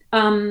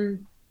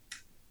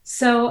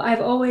 So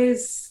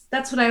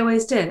that's what I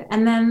always did.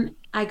 And then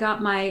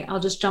I'll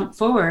just jump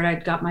forward. I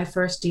got my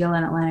first deal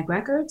in Atlantic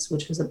Records,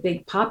 which was a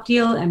big pop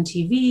deal,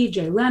 MTV,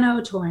 Jay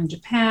Leno touring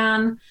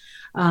Japan,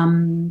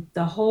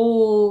 the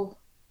whole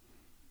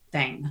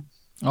thing.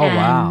 Oh,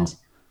 wow.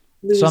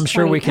 So I'm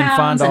sure we can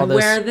find all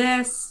this. Wear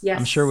this. Yes.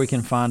 I'm sure we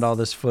can find all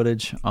this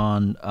footage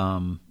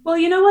on. Well,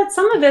 you know what?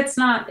 Some of it's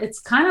not. It's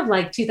kind of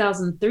like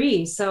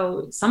 2003.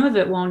 So some of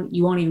it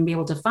you won't even be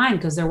able to find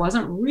because there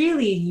wasn't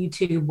really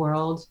YouTube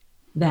world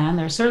then.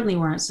 There certainly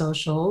weren't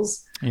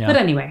socials. Yeah. But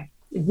anyway,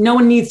 no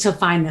one needs to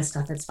find this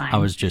stuff. It's fine. I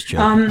was just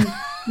joking.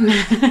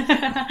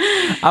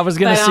 I was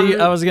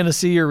gonna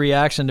see your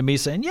reaction to me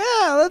saying,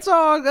 "Yeah,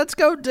 let's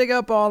go dig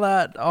up all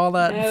that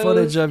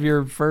footage of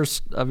your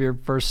first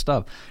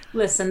stuff."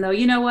 Listen, though,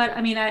 you know what?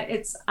 I mean,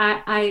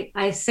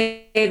 I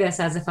say this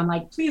as if I'm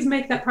like, please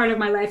make that part of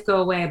my life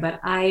go away. But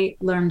I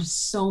learned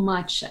so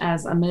much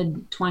as a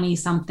mid-20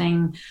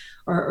 something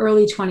or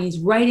early 20s,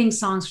 writing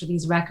songs for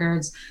these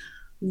records,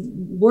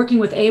 working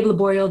with Abe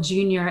Laboriel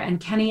Jr. and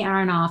Kenny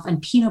Aronoff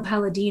and Pino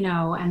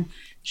Palladino and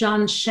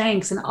John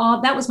Shanks and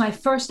all. That was my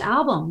first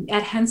album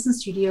at Henson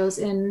Studios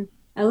in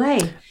LA.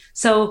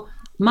 So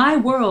my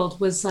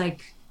world was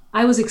like,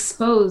 I was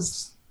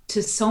exposed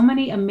to so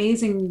many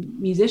amazing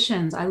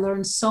musicians. I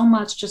learned so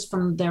much just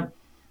from their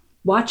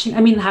watching.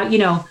 I mean, how we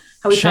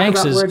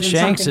Shanks talk about words.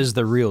 Shanks is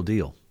the real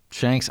deal.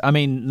 Shanks. I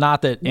mean,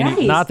 not that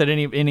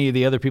any of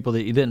the other people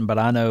that you didn't, but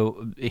I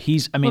know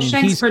he's. I mean,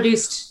 Shanks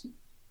produced.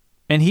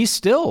 And he's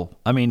still.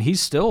 Oh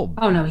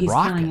no, he's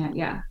rocking. Killing it.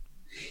 Yeah.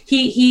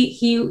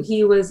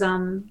 He was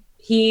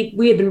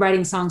we had been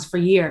writing songs for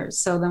years.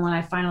 So then when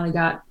I finally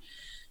got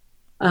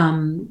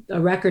a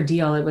record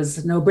deal, it was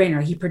a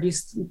no-brainer. He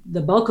produced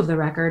the bulk of the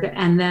record,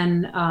 and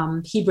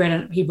then he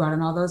brought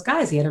in all those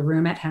guys. He had a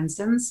room at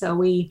Henson,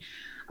 so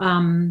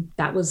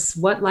that was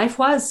what life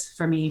was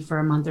for me for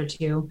a month or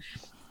two.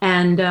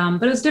 And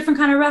but it was a different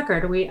kind of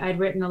record. I'd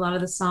written a lot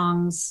of the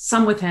songs,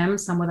 some with him,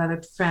 some with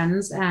other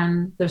friends,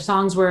 and their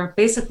songs were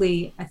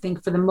basically, I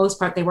think for the most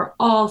part, they were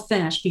all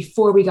finished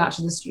before we got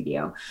to the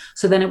studio.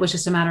 So then it was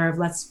just a matter of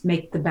let's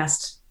make the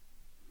best,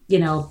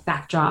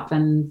 backdrop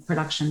and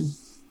production.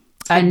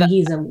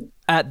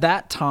 At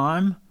that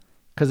time,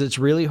 because it's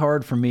really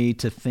hard for me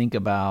to think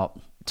about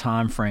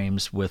time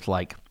frames with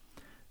like,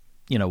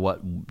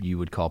 what you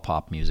would call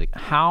pop music.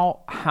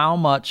 How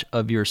much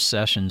of your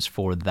sessions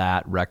for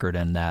that record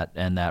and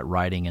that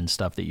writing and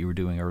stuff that you were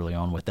doing early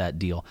on with that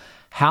deal,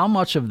 how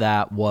much of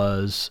that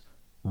was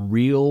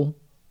real?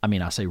 I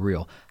mean, I say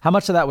real. How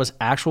much of that was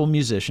actual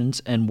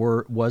musicians, and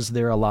was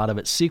there a lot of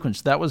it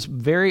sequenced? That was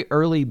very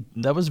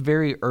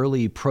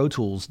early Pro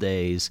Tools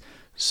days.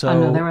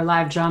 So no, there were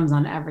live drums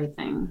on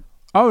everything.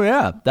 Oh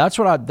yeah, that's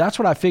what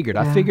I figured.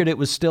 Yeah. I figured it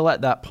was still at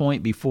that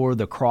point before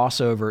the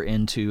crossover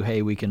into,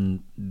 hey, we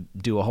can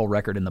do a whole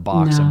record in the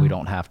box and we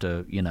don't have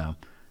to,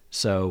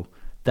 So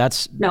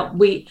that's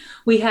we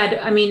had.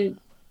 I mean,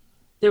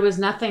 there was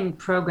nothing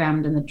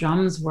programmed in the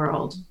drums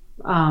world.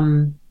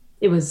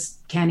 It was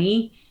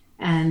Kenny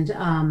and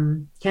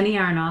Kenny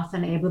Aronoff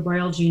and Abe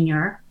Laboriel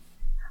Jr.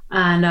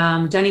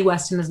 And Denny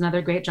Weston is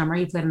another great drummer.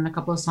 He played in a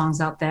couple of songs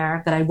out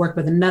there that I worked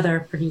with another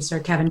producer,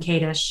 Kevin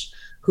Kadish,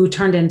 who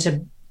turned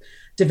into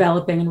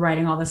developing and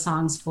writing all the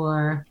songs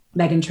for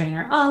Meghan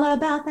Trainor, all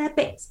about that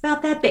bass.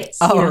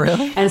 Oh,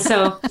 really? And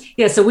so,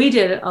 so we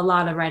did a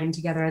lot of writing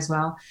together as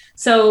well.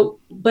 So,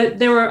 but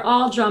there were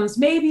all drums.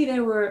 Maybe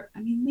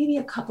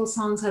a couple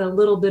songs had a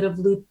little bit of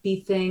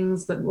loopy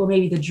things, or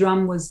maybe the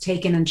drum was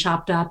taken and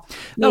chopped up.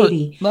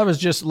 Maybe. That was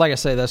just, like I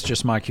say, that's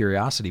just my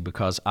curiosity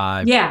because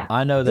I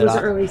know that it was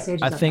early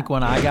stages. I think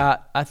when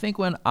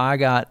I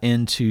got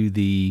into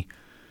the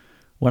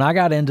when I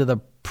got into the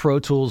Pro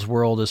Tools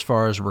world as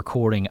far as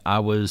recording, I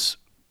was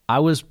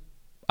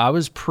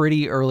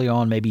pretty early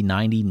on, maybe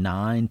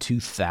 99,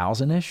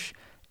 2000-ish.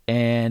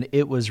 And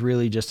it was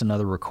really just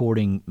another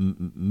recording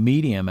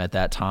medium at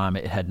that time.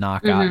 It had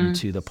not gotten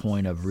to the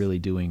point of really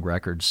doing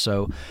records.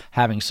 So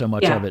having so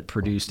much of it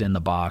produced in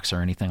the box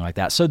or anything like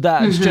that. So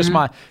that's just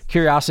my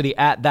curiosity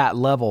at that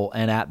level.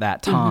 And at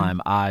that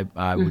time,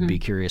 I would be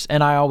curious.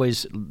 And I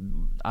always,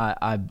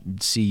 I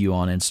see you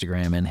on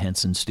Instagram and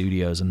Henson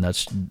Studios, and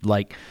that's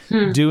like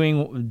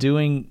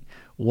doing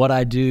what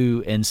I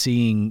do and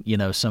seeing,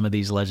 some of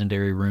these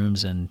legendary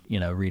rooms and,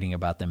 reading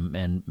about them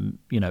and,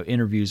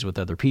 interviews with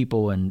other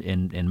people and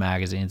in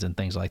magazines and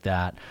things like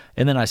that.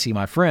 And then I see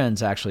my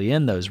friends actually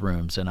in those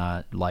rooms and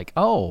I like,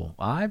 oh,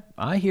 I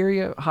hear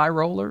you, High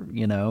Roller,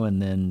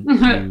 and then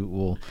you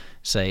will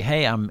say,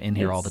 hey, I'm in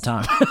here all the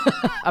time.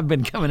 I've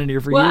been coming in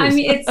here for years. Well, I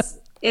mean,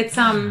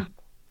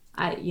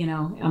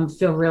 I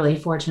feel really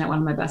fortunate. One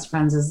of my best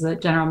friends is the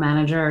general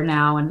manager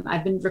now, and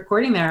I've been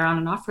recording there on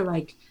and off for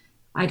like,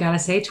 I gotta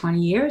say 20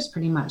 years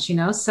pretty much,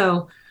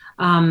 so,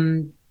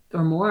 or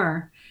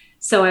more.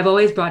 So I've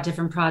always brought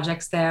different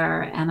projects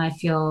there, and I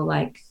feel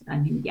like,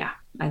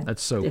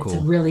 that's so it's cool.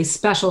 a really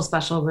special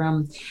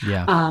room,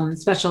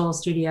 special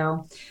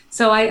studio.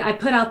 So I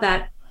put out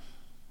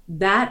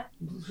that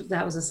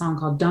was a song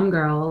called Dumb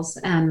Girls.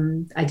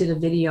 And I did a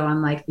video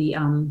on like the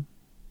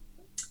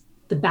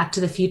Back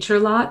to the Future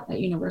lot at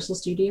Universal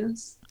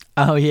Studios.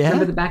 Oh yeah.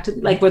 Remember the Back to,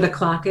 like where the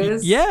clock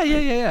is?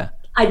 Yeah.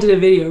 I did a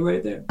video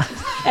right there.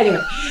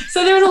 Anyway,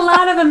 so there was a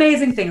lot of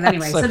amazing things.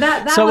 Anyway, so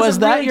that was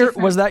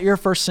that your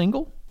first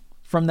single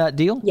from that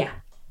deal?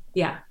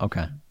 Yeah.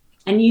 Okay.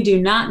 And you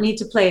do not need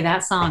to play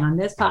that song on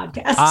this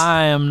podcast.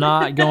 I am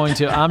not going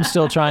to. I'm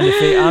still trying to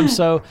figure.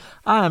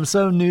 I am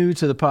so new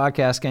to the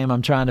podcast game.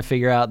 I'm trying to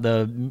figure out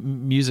the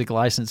music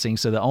licensing.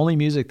 So the only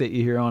music that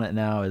you hear on it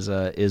now is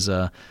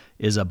a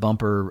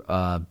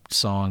bumper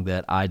song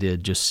that I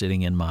did just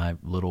sitting in my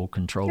little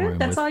control room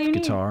with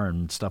guitar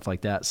and stuff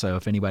like that. So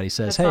if anybody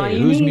says, "Hey,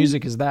 whose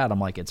music is that?" I'm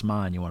like, "It's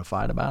mine. You want to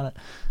fight about it?"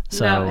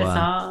 So no, it's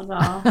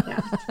all.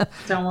 Yeah.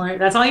 Don't worry.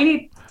 That's all you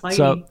need.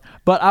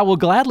 But I will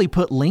gladly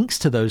put links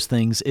to those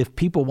things if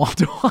people want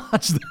to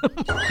watch them.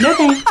 No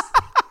thanks.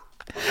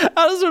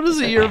 I just want to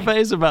see your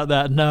face about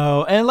that.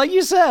 No. And like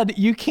you said,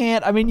 you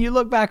can't, I mean, you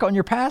look back on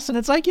your past and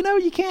it's like,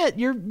 you can't,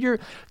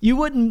 you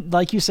wouldn't,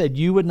 like you said,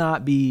 you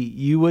wouldn't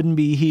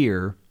be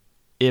here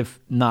if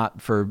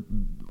not for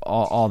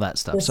all that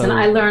stuff. Listen,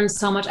 I learned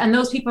so much. And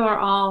those people are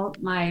all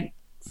my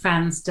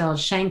friends still.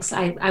 Shanks,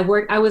 I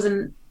was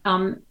in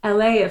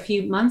LA a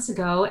few months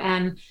ago,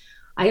 and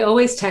I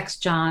always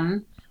text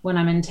John when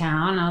I'm in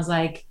town. I was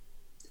like,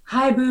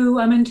 hi, boo,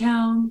 I'm in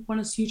town, want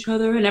to see each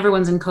other. And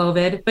everyone's in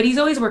COVID, but he's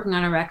always working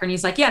on a record. And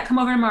he's like, yeah, come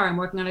over tomorrow. I'm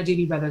working on a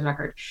Doobie Brothers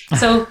record.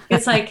 So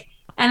it's like,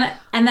 and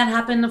that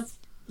happened a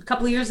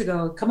couple of years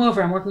ago. Come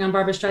over, I'm working on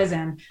Barbra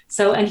Streisand.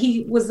 So, and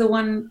he was the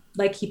one,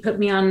 like he put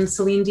me on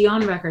Celine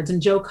Dion records, and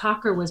Joe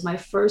Cocker was my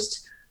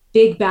first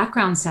big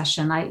background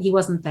session. He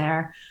wasn't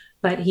there,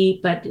 but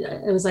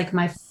it was like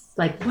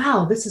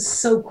wow, this is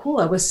so cool.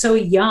 I was so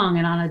young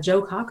and on a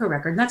Joe Cocker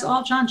record. And that's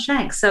all John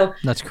Shanks. So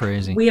that's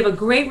crazy. We have a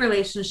great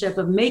relationship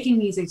of making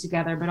music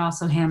together, but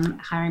also him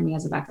hiring me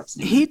as a backup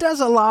singer. He does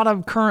a lot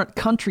of current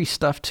country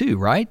stuff too,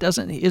 right?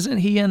 Isn't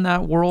he in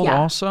that world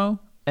also?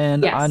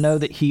 And yes. I know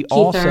that he Keith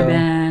also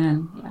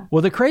Urban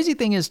Well, the crazy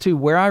thing is too,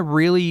 where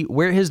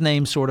his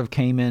name sort of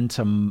came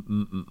into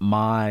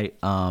my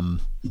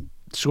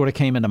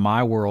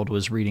world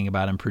was reading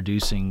about him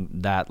producing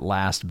that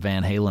last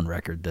Van Halen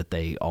record that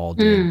they all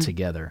did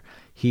together.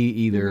 He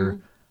either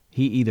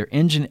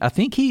engineered, I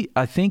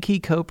think he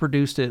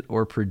co-produced it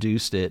or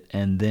produced it,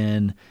 and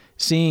then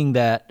seeing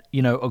that,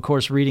 of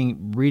course,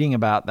 reading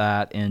about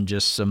that in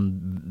just some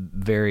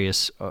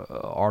various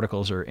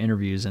articles or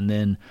interviews, and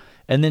then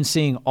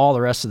seeing all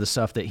the rest of the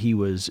stuff that he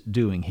was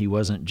doing. He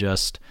wasn't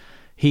just.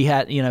 He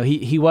had,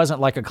 he wasn't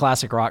like a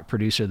classic rock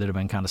producer that had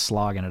been kind of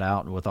slogging it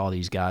out with all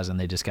these guys and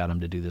they just got him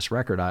to do this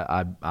record.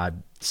 I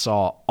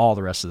saw all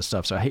the rest of the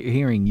stuff. So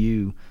hearing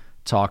you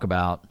talk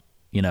about,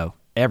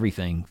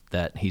 everything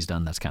that he's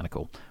done, that's kind of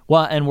cool.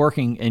 Well,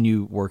 and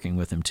you working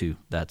with him too.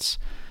 That's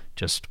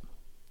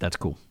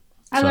cool.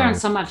 I learned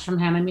so much from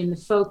him. I mean, the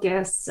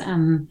focus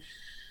and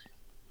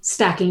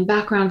stacking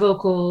background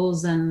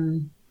vocals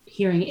and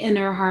hearing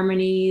inner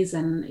harmonies,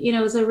 and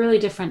it was a really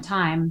different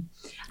time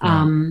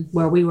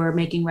where we were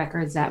making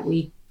records that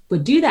we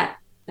would do that.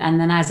 And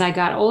then as I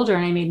got older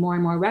and I made more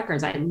and more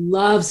records, I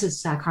loved to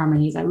stack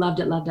harmonies. I loved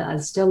it. I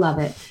still love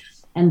it.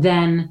 And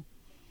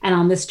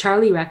on this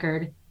Charlie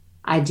record,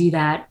 I do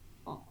that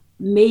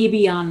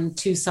maybe on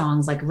 2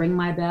 songs, like Ring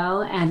My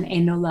Bell and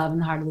Ain't No Love in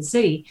the Heart of the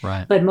City.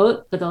 Right. But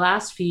the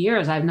last few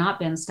years, I've not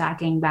been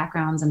stacking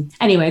backgrounds. And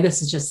anyway,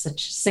 this is just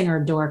such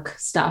singer dork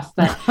stuff.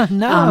 But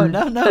no.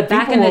 But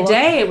back in the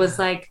day, it was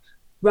like,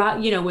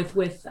 with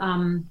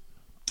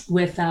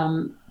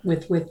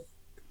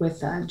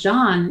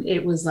John,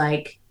 it was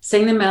like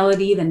sing the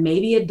melody, then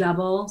maybe a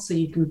double so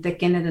you can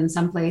thicken it in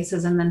some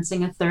places, and then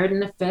sing a third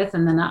and a fifth,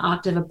 and then an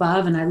octave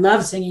above. And I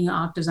love singing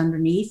octaves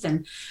underneath.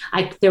 And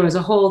there was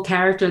a whole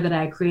character that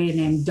I created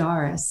named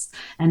Doris,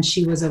 and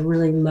she was a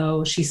really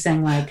low. She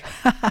sang like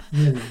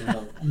really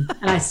low, and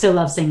I still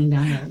love singing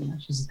down there. You know,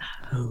 she's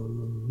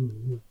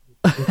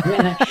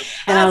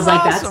and I was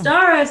like, awesome.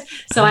 That's Doris.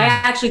 So I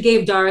actually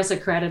gave Doris a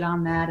credit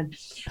on that.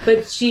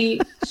 But she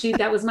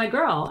that was my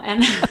girl.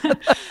 And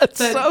that's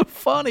so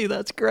funny.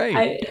 That's great.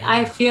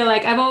 I feel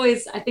like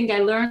I think I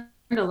learned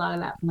a lot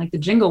of that from like the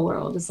jingle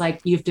world. It's like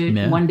you have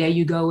to one day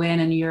you go in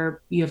and you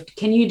have to,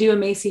 can you do a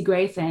Macy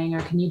Gray thing, or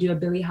can you do a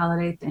Billie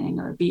Holiday thing,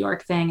 or a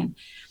Bjork thing?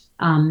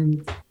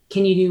 And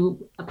can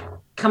you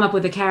come up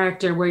with a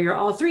character where you're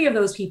all three of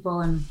those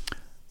people? And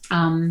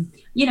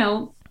you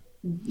know,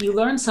 you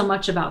learn so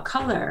much about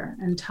color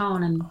and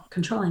tone and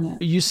controlling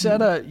it. You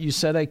said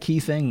a key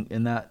thing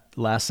in that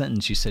last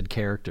sentence. You said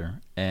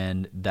character,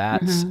 and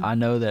that's I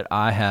know that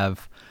I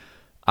have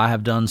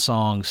done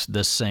songs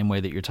the same way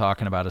that you're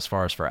talking about, as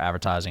far as for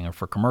advertising or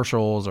for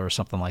commercials or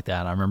something like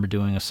that. I remember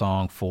doing a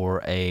song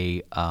for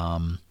I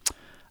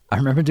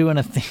remember doing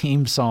a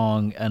theme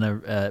song and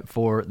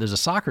there's a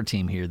soccer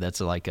team here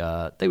that's like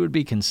they would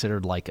be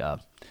considered like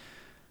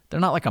they're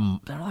like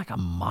a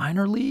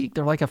minor league.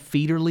 They're like a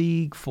feeder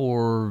league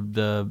for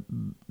the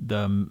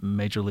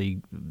Major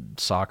League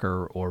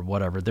Soccer or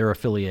whatever. They're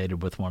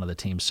affiliated with one of the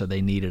teams, so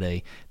they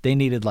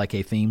needed like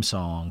a theme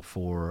song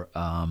for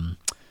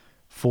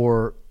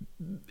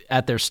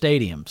at their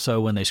stadium. So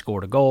when they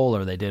scored a goal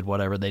or they did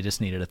whatever, they just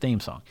needed a theme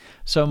song.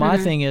 So my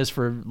thing is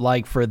for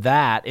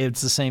that,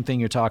 it's the same thing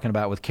you're talking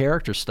about with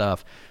character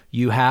stuff.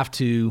 You have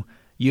to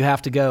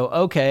go,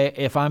 okay,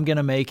 if I'm going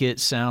to make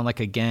it sound like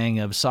a gang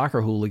of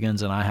soccer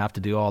hooligans and I have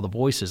to do all the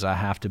voices, I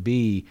have to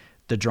be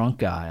the drunk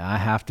guy, I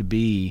have to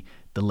be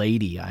the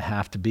lady, I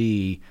have to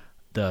be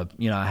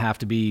I have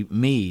to be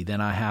me,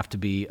 then I have to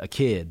be a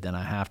kid, then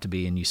I have to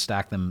be, and you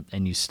stack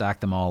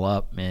them all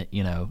up, and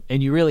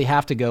you really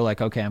have to go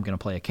like, okay, I'm going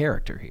to play a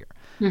character here.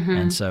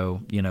 And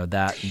so,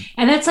 that.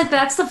 And it's like,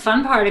 that's the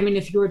fun part. I mean,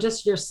 if you were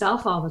just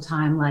yourself all the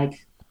time,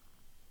 like,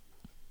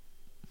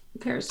 who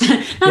cares?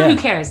 Who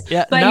cares?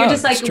 Yeah, but you're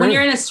just like, when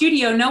you're in a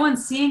studio, no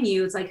one's seeing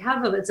you. It's like,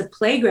 it's a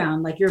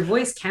playground. Like your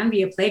voice can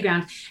be a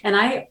playground. And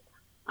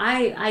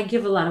I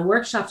give a lot of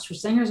workshops for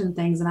singers and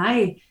things. And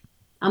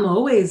I'm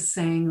always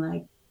saying,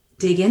 like,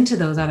 dig into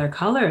those other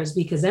colors,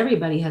 because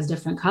everybody has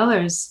different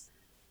colors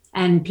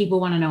and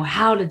people want to know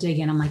how to dig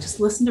in. I'm like, just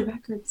listen to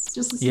records,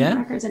 to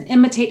records and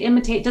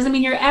imitate. Doesn't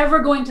mean you're ever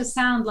going to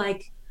sound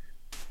like,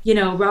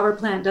 Robert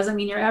Plant. Doesn't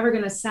mean you're ever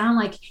going to sound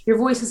like, your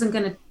voice isn't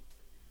going to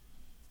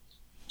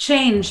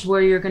change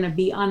where you're going to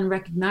be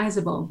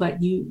unrecognizable,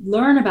 but you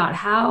learn about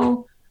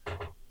how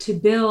to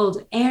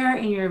build air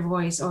in your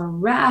voice, or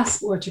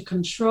rasp, or to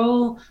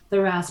control the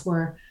rasp,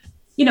 or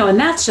and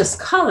that's just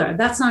color.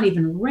 That's not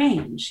even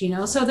range,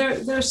 So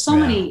there's so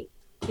many.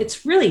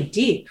 It's really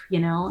deep,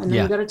 and then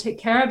you got to take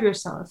care of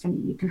yourself,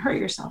 and you can hurt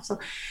yourself. So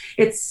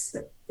it's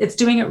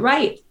doing it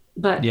right.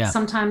 But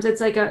sometimes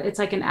it's like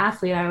an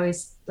athlete. I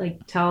always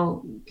like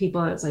tell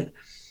people it's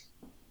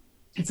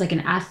like an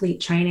athlete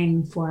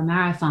training for a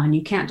marathon.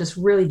 You can't just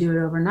really do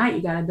it overnight.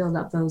 You got to build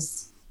up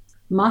those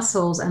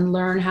muscles and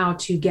learn how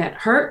to get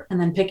hurt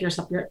and then pick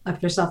yourself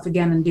up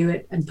again and do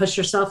it and push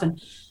yourself. And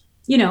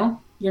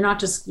you're not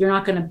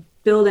going to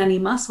build any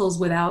muscles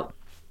without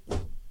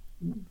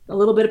a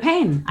little bit of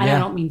pain. I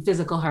don't mean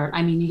physical hurt.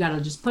 I mean, you got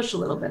to just push a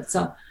little bit.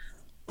 So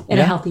in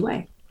a healthy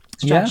way,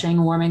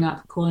 stretching, warming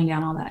up, cooling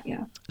down, all that.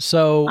 Yeah.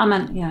 So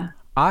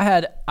I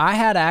had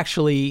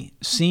actually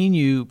seen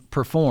you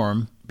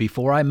perform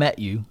before I met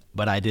you,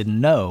 but I didn't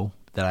know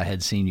that I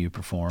had seen you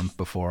perform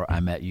before I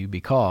met you,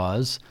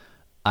 because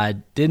I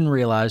didn't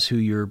realize who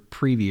your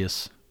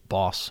previous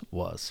boss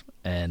was.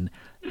 And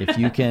if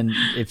you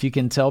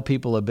can tell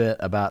people a bit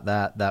about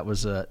that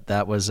was a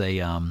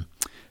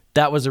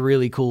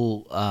really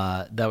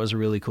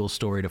cool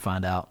story to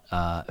find out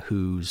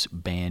whose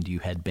band you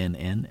had been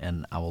in,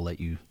 and I will let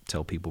you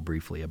tell people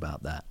briefly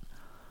about that.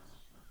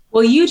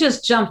 Well, you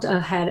just jumped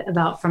ahead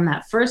from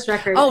that first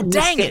record. Oh,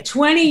 dang it!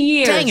 20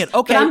 years. Dang it!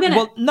 Okay,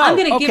 but I'm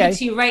gonna give it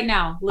to you right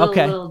now.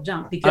 Little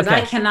jump, because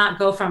I cannot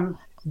go from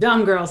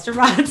Dumb Girls to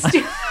Rod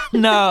Stewart.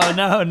 No.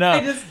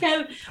 I just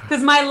can't,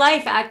 because my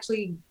life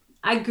actually,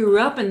 I grew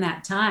up in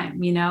that time,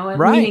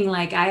 meaning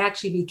like I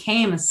actually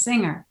became a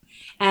singer,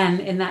 and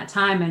in that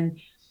time, and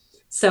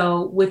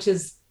so which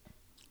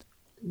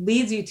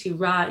leads you to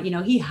Rod.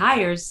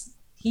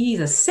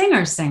 He's a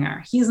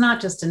singer. He's not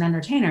just an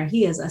entertainer.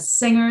 He is a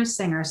singer.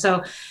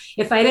 So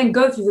if I didn't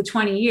go through the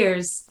 20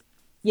 years,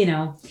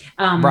 I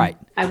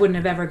wouldn't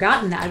have ever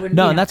gotten that.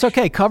 And that's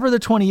okay. Cover the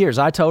 20 years.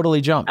 I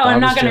totally jumped. Oh,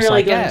 I'm not going to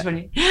really go into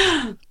 20.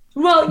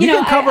 Well, you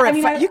can cover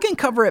it. You can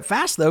cover it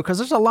fast though, because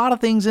there's a lot of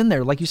things in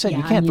there. Like you said,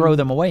 you can't throw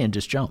them away and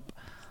just jump.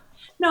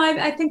 No,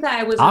 I think that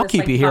I was. I'll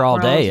keep you here all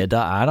day.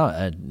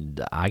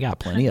 I got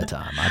plenty of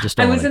time. I just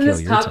don't want to kill your time. I was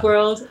in this pop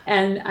world,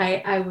 and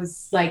I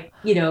was like,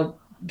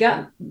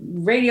 got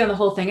radio, the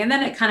whole thing. And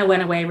then it kind of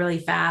went away really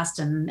fast,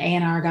 and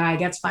A&R guy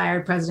gets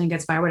fired, president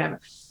gets fired, whatever.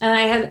 And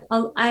I had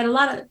a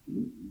lot of,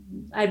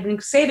 I'd been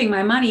saving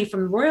my money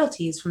from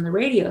royalties from the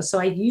radio. So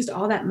I used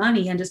all that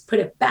money and just put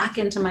it back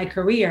into my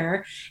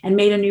career and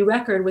made a new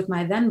record with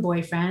my then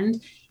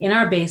boyfriend in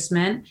our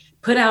basement,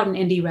 put out an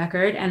indie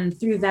record. And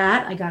through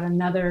that, I got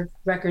another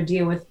record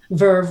deal with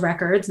Verve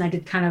Records. And I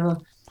did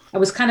I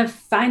was kind of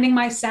finding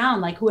my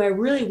sound, like who I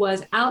really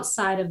was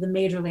outside of the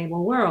major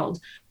label world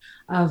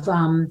of,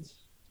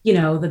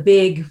 the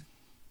big,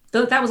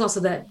 that was also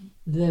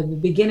the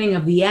beginning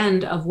of the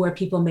end of where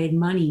people made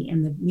money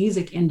in the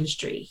music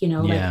industry,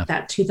 like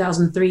that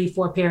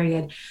 2003-4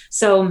 period.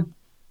 So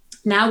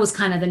now was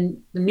kind of the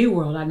new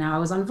world. Now I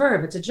was on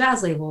Verve. It's a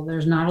jazz label.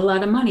 There's not a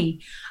lot of money.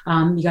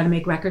 You got to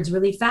make records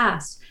really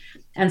fast.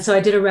 And so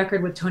I did a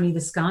record with Tony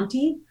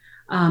Visconti,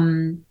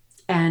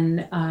 and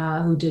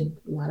who did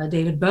a lot of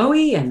David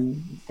Bowie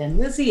and Thin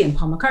Lizzy and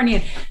Paul McCartney.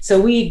 And so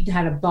we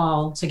had a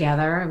ball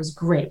together. It was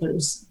great, but it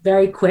was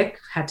very quick.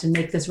 Had to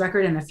make this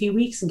record in a few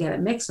weeks and get it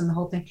mixed and the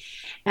whole thing.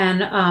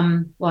 And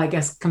I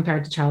guess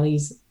compared to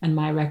Charlie's and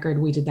my record,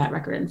 we did that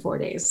record in 4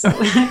 days. So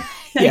I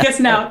guess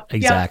now,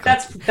 exactly.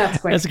 That's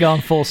quick. It's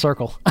gone full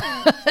circle.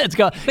 It's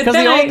gone because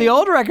the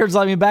old records.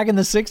 I mean, back in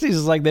the '60s,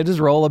 it's like they just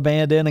roll a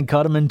band in and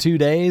cut them in 2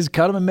 days,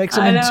 cut them and mix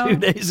them in 2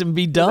 days, and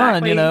be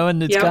done. Exactly.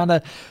 And it's kind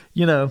of,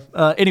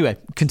 anyway,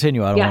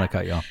 continue. I don't want to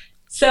cut you off.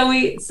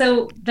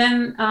 So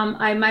then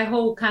my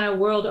whole kind of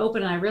world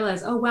opened, and I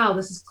realized, oh wow,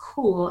 this is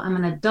cool. I'm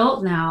an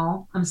adult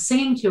now. I'm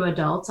singing to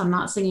adults. I'm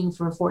not singing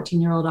for a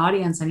 14-year-old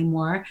audience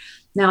anymore.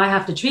 Now I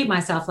have to treat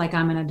myself like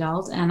I'm an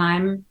adult, and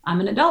I'm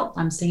an adult.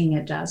 I'm singing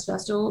at jazz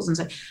festivals,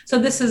 and so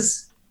this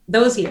is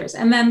those years.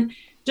 And then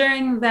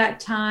during that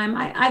time,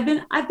 I've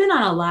been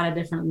on a lot of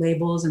different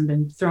labels and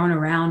been thrown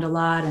around a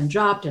lot and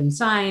dropped and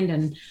signed,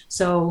 and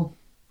so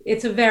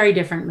it's a very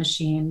different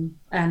machine,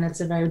 and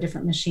it's a very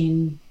different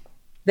machine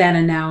then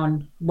and now,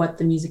 and what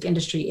the music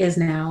industry is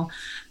now.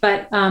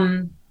 But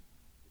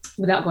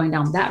without going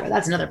down that road,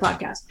 that's another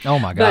podcast. Oh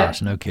my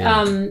gosh, no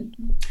kidding.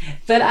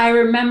 But I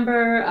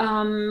remember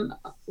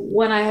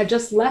when I had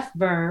just left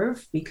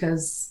Verve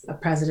because a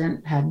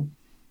president had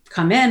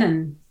come in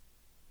and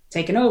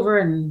taken over,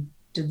 and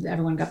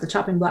everyone got the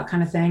chopping block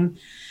kind of thing.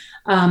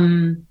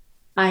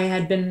 I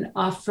had been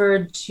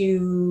offered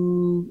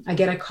I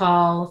get a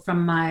call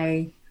from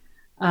my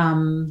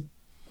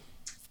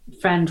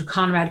friend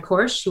Conrad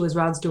Korsch, who was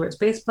Rod Stewart's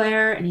bass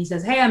player, and he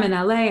says, "Hey, I'm in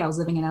LA. I was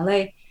living in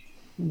LA.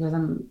 He goes,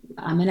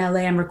 I'm in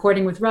LA. I'm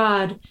recording with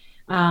Rod.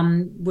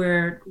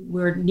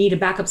 We're need a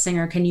backup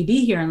singer. Can you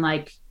be here in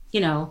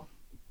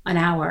an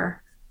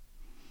hour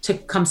to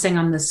come sing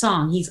on this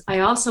song?" I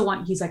also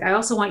want you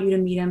to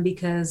meet him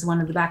because one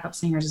of the backup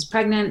singers is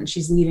pregnant and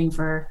she's leaving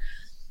for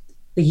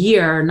the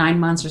year, 9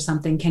 months or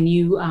something. Can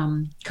you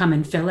come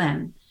and fill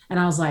in? And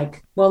I was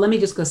like, well, let me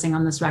just go sing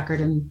on this record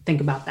and think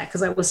about that.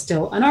 Cause I was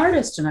still an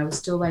artist and I was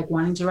still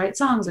wanting to write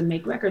songs and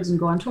make records and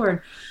go on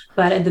tour.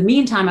 But in the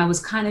meantime, I was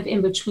kind of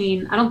in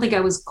between. I don't think I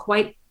was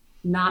quite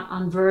not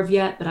on Verve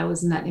yet, but I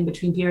was in that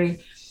in-between period.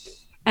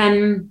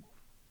 And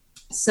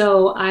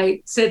so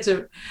I said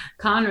to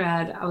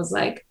Conrad, I was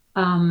like,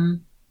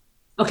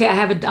 okay,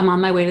 I'm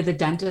on my way to the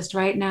dentist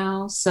right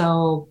now.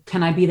 So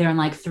can I be there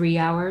in 3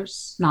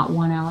 hours, not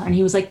 1 hour? And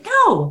he was like,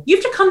 no, you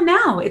have to come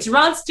now. It's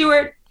Rod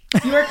Stewart.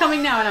 You are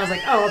coming now. And I was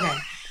like, oh, okay. I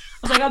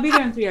was like, I'll be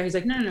there in 3 hours. He's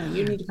like, no,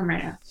 you need to come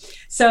right now.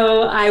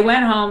 So I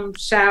went home,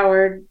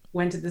 showered,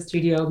 went to the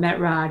studio, met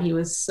Rod. He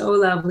was so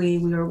lovely.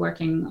 We were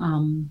working,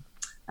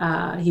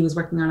 he was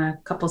working on a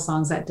couple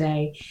songs that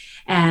day.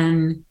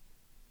 And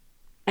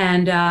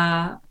then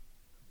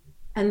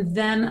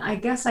I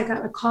guess I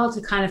got a call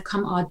to kind of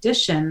come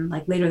audition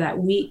later that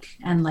week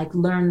and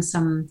learn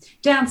some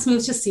dance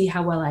moves to see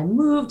how well I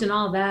moved and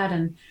all that.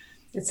 And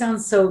it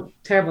sounds so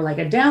terrible, like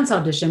a dance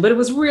audition, but it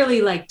was really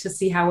to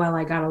see how well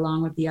I got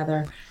along with the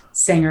other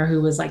singer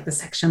who was the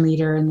section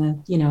leader and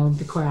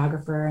the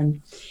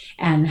choreographer,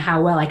 and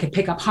how well I could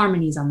pick up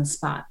harmonies on the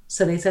spot.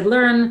 So they said,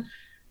 learn,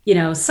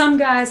 some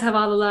guys have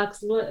all the luck,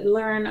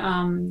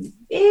 learn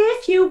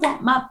If You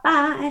Want My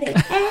Body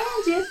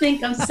and You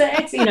Think I'm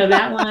Sexy,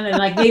 that one,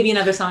 and maybe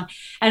another song,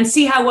 and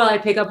see how well I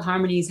pick up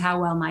harmonies,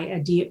 how well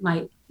my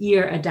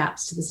ear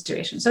adapts to the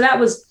situation. So that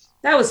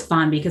was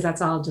fun because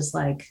that's all just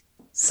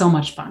so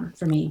much fun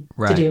for me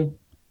to do.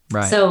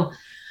 Right. So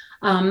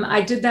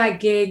I did that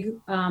gig,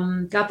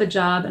 got the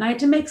job, and I had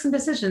to make some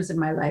decisions in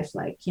my life.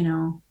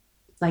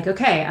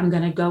 Okay, I'm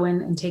going to go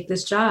in and take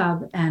this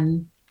job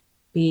and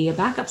be a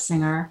backup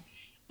singer.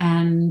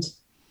 And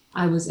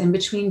I was in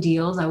between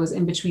deals. I was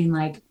in between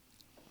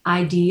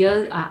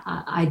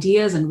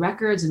ideas and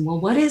records. And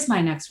what is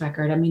my next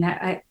record? I mean,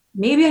 I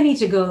maybe I need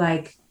to go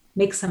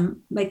make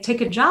some,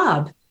 take a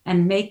job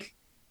and make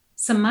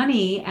some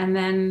money, and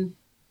then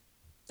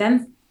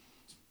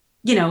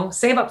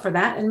save up for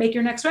that and make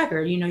your next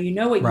record. You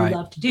know what you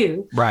love to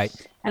do. Right.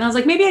 And I was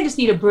like, maybe I just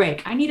need a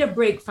break. I need a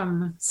break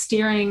from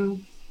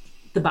steering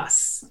the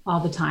bus all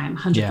the time,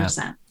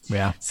 100%.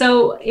 Yeah.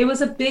 So it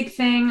was a big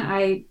thing.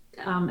 I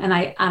and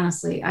I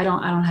honestly, I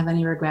don't have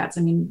any regrets.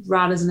 I mean,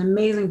 Rod is an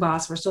amazing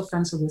boss. We're still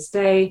friends to this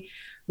day.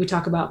 We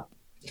talk about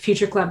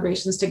future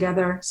collaborations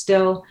together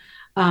still.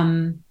 He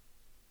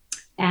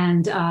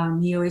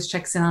always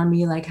checks in on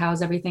me, like,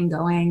 how's everything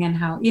going? And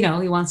how,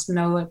 he wants to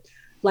know what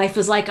life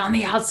is like on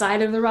the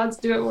outside of the Rod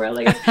Stewart world.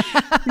 Like,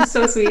 he's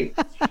so sweet.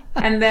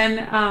 And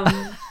then,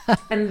 I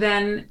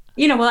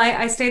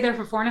stayed there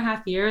for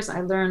 4.5 years.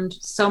 I learned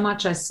so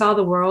much. I saw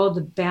the world.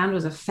 The band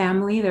was a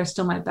family. They're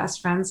still my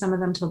best friends, some of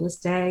them till this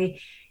day.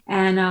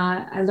 And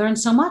I learned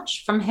so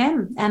much from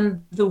him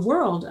and the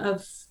world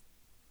of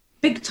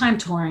big time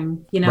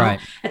touring, Right.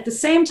 At the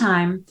same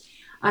time,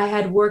 I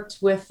had worked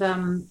with,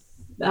 I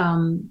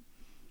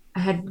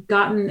had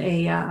gotten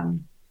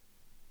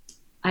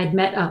I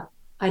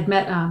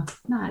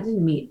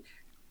didn't meet,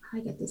 how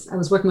did I get this? I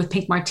was working with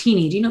Pink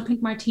Martini. Do you know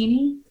Pink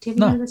Martini? Do you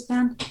ever heard of this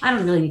band? I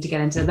don't really need to get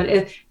into it, but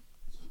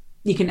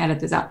you can edit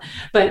this out.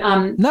 But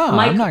no,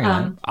 Mike, I'm not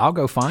gonna. I'll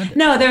go find it.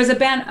 No, there's a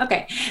band.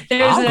 Okay,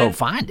 I'll go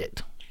find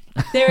it.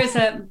 There is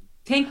a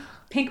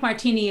Pink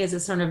Martini is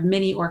a sort of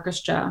mini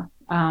orchestra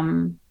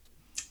band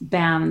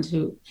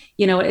who,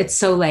 it's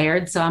so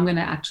layered. So I'm going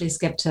to actually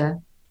skip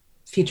to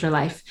Future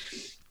Life.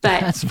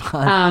 But that's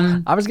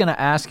fine. I was going to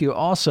ask you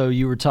also,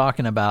 you were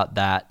talking about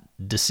that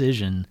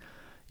decision.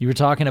 You were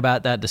talking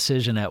about that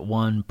decision at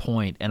one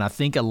point, and I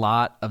think a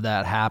lot of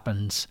that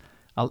happens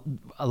at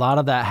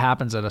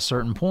a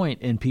certain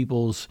point in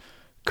people's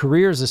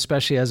careers,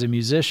 especially as a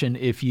musician,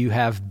 if you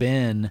have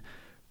been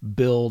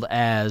billed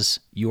as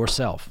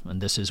yourself, and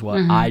this is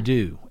what I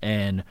do,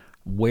 and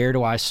where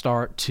do I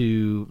start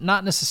to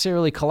not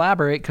necessarily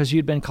collaborate, because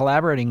you'd been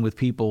collaborating with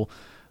people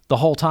the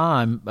whole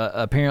time,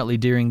 apparently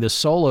during this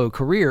solo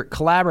career,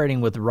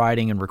 collaborating with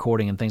writing and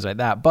recording and things like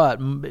that.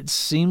 But it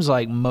seems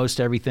like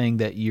most everything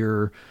that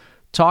you're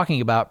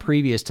talking about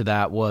previous to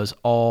that was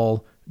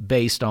all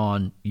based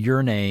on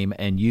your name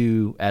and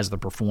you as the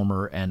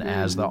performer and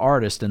as the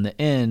artist in the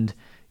end,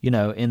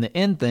 in the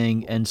end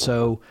thing. And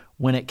so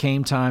when it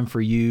came time for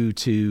you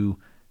to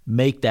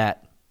make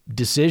that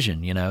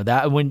decision,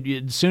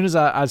 as soon as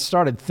I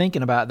started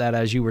thinking about that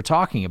as you were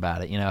talking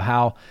about it,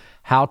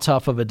 how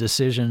tough of a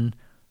decision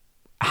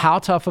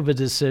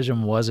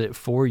was it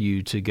for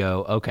you to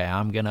go, okay,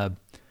 I'm gonna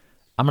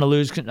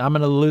lose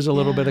a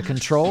little bit of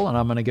control, and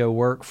I'm gonna go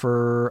work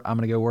for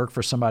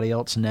somebody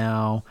else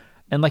now.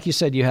 And like you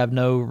said, you have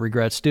no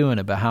regrets doing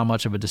it, but how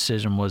much of a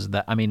decision was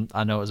that? I mean,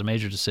 I know it was a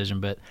major decision,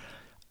 but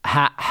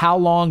how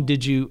long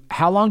did you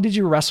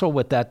wrestle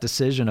with that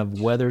decision of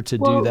whether to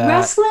do that?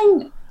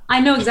 Wrestling, I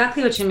know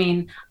exactly what you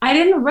mean. I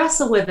didn't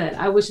wrestle with it.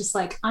 I was just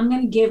like, I'm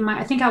going to give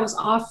I think I was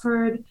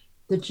offered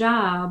the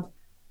job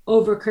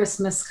over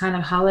Christmas kind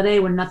of holiday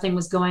when nothing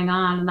was going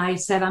on. And I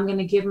said, I'm going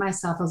to give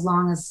myself as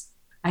long as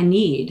I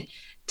need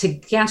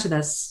to answer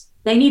this.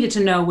 They needed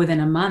to know within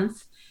a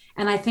month.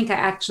 And I think I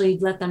actually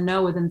let them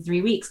know within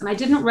 3 weeks. And I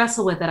didn't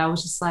wrestle with it. I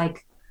was just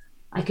like,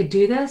 I could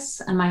do this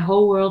and my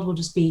whole world will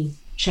just be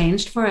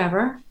changed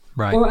forever.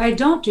 Right. Or I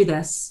don't do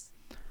this.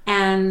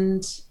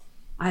 And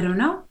I don't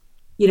know.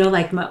 I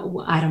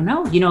don't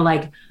know.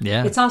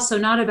 Yeah. It's also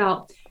not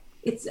about,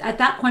 it's at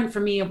that point for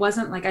me, it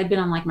wasn't like I'd been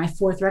on like my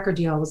 4th record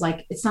deal. I was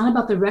like, it's not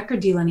about the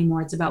record deal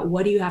anymore. It's about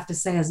what do you have to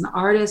say as an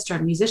artist or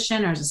a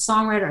musician or as a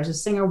songwriter or as a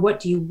singer? What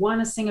do you want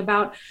to sing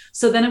about?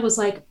 So then it was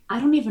like, I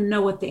don't even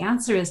know what the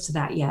answer is to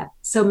that yet.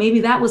 So maybe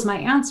that was my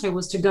answer,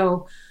 was to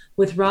go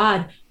with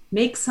Rod,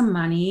 make some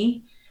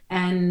money.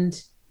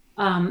 And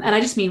I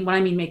just mean, when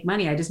I mean make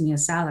money, I just mean a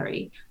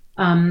salary.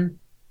 And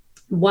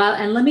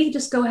let me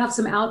just go have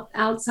some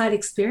outside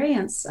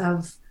experience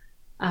of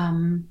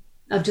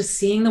just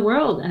seeing the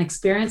world and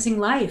experiencing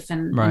life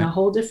and in a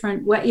whole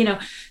different way,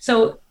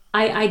 So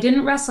I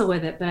didn't wrestle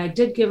with it, but I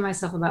did give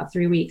myself about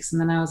 3 weeks,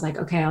 and then I was like,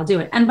 okay, I'll do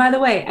it. And by the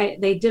way,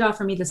 they did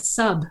offer me the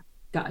sub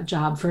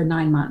job for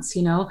 9 months,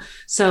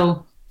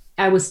 so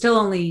I was still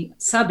only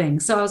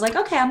subbing. So I was like,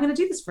 okay, I'm going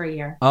to do this for a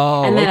year.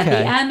 Oh, and then okay.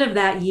 At the end of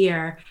that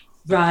year,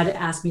 Rod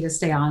asked me to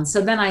stay on.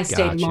 So then I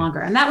stayed longer.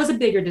 And that was a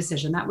bigger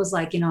decision. That was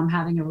like, I'm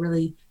having a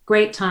really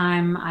great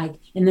time.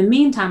 In the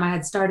meantime, I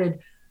had started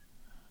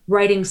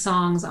writing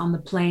songs on the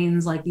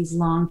planes, like these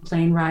long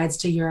plane rides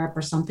to Europe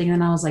or something.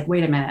 And I was like,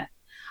 wait a minute,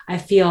 I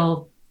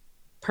feel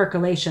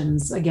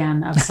percolations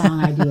again of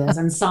song ideas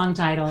and song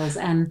titles.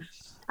 And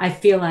I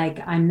feel like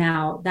I'm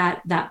now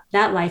that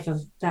life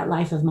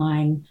of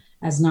mine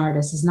as an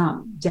artist is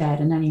not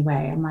dead in any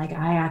way. I'm like,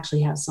 I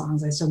actually have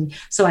songs.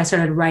 So I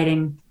started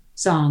writing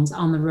songs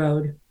on the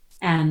road,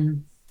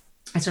 and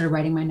I started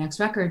writing my next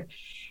record.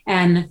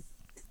 And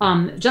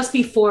just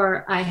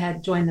before I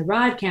had joined the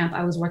Rod camp,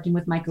 I was working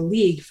with Michael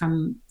League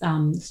from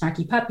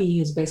Snarky Puppy,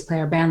 who's a bass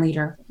player, band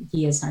leader.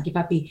 He is Snarky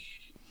Puppy.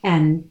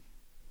 And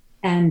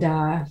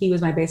he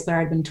was my bass player.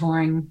 I'd been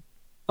touring,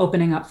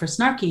 opening up for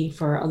Snarky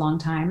for a long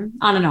time,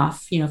 on and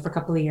off, for a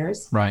couple of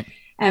years. Right.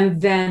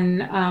 And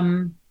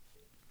then,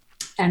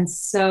 and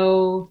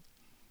so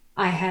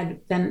I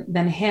had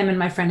then him and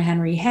my friend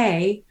Henry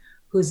Hay,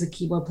 who's the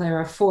keyboard player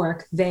of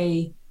Fork,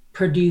 they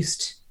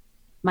produced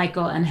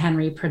Michael and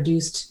Henry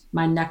produced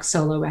my next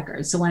solo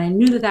record. So when I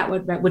knew that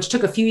would, which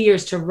took a few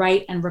years to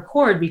write and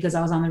record because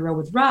I was on the road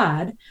with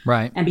Rod,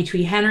 right? And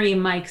between Henry,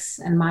 Mike's,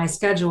 and my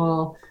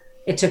schedule,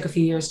 it took a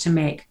few years to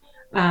make.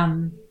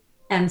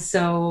 And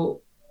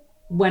so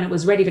when it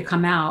was ready to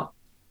come out,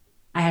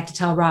 I had to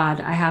tell Rod,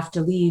 I have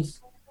to leave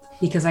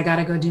because I got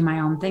to go do my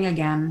own thing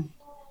again.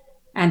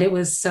 And it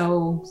was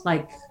so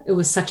like, that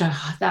was such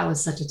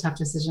a tough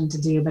decision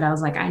to do, but I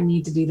was like, I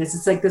need to do this.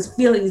 It's like this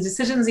feeling, these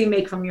decisions you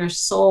make from your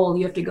soul,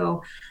 you have to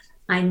go,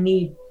 I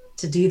need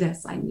to do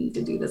this. I need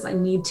to do this. I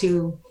need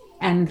to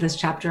end this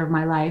chapter of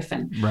my life.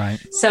 And right.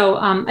 So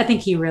I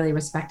think he really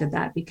respected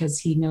that because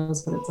he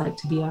knows what it's like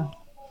to be a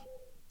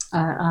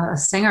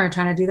singer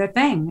trying to do their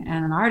thing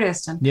and an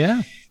artist. And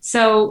yeah.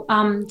 So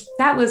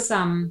that was,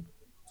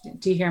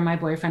 do you hear my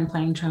boyfriend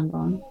playing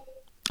trombone?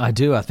 I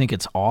do. I think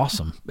it's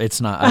awesome. It's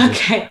not.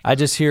 I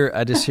just hear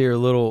a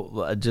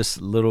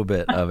little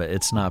bit of it.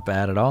 It's not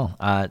bad at all.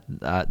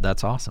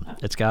 That's awesome.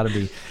 It's got to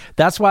be.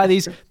 That's why I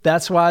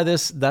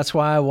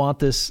want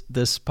this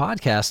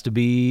podcast to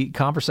be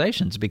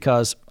conversations,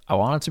 because I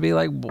want it to be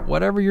like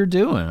whatever you're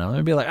doing. I'm going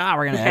to be like,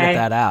 we're going to edit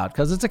that out,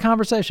 because it's a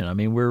conversation. I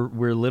mean,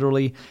 we're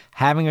literally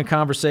having a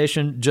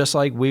conversation just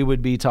like we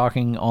would be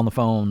talking on the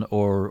phone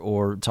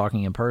or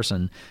talking in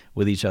person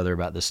with each other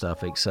about this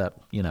stuff, except,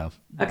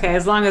 Okay,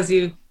 as long as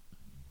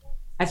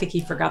I think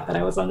he forgot that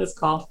I was on this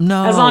call.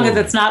 No. As long as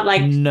it's not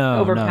like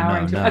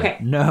overpowering. No. Okay.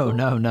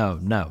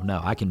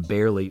 No. I can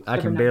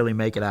barely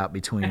make it out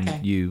between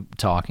you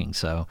talking.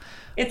 So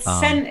it's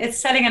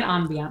setting an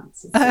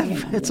ambiance.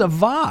 It's a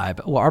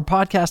vibe. Well, our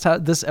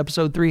podcast, this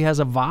episode 3 has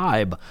a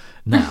vibe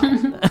now.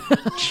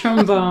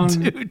 Trombone.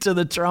 Due to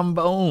the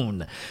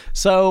trombone.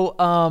 So,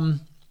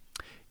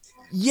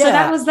 yeah. So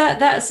that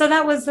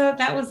was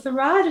that was the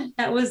Rod.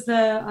 That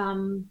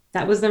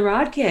was the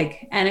Rod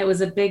gig, and it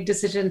was a big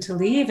decision to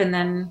leave. And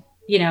then,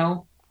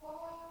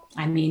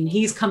 I mean,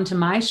 he's come to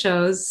my own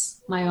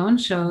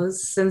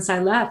shows since I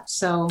left.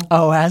 So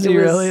has he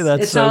really?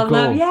 That's so cool.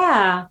 Love.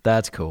 Yeah,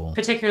 that's cool.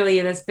 Particularly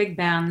this big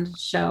band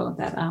show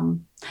that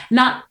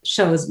not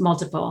shows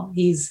multiple.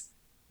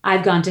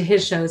 I've gone to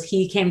his shows.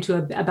 He came to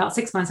about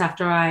 6 months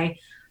after I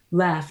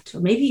left, or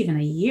maybe even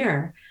a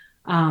year.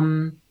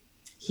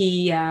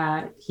 He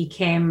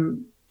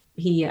came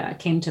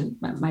to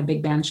my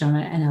big band show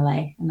in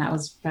LA, and I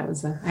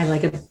had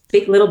like a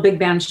big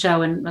band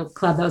show in a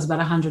club that was about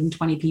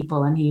 120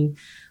 people, and he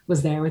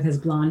was there with his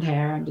blonde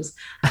hair and just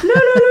like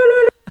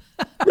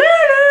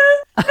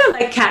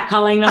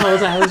catcalling the whole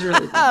time. It was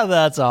really fun.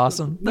 That's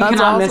awesome. You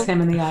cannot miss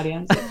him in the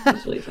audience. It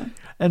was really fun.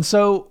 And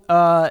so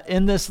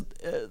in this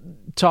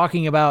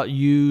talking about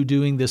you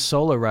doing this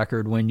solo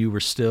record when you were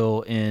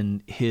still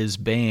in his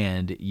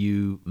band,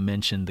 you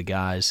mentioned the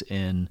guys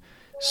in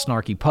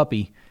Snarky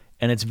Puppy,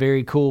 and it's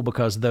very cool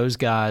because those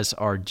guys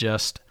are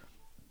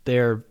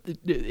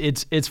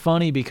it's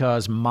funny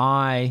because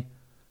my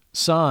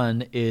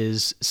son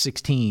is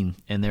 16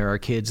 and there are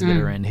kids that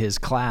are in his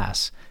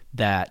class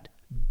that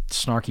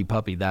Snarky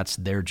Puppy, that's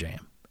their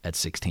jam at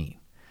 16.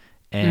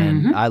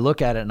 And I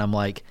look at it and I'm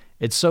like,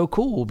 it's so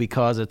cool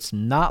because it's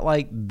not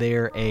like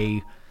they're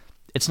a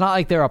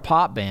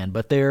pop band,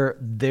 but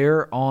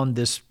they're on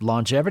this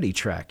longevity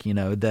track,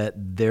 that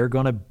they're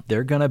gonna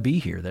be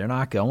here. They're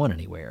not going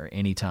anywhere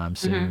anytime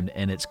soon.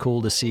 And it's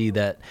cool to see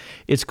that.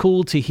 It's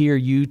cool to hear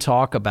you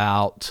talk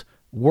about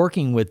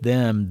working with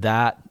them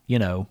that,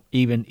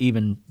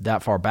 even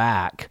that far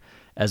back,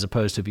 as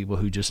opposed to people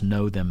who just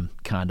know them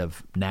kind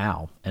of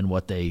now and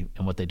what they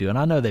do. And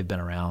I know they've been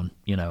around,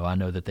 I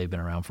know that they've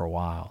been around for a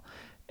while.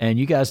 And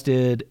you guys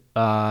did,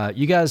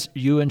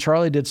 you and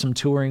Charlie did some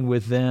touring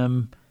with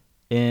them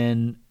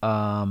in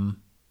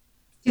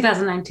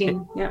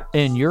 2019. Yeah.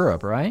 In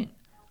Europe, right?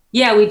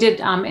 Yeah, we did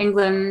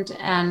England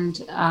and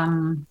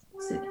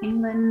was it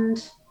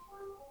England?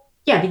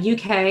 Yeah, the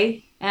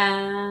UK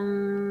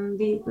and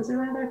was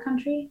there another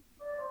country?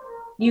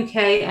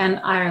 UK and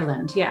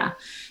Ireland. Yeah.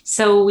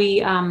 So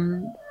we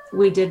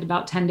did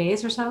about 10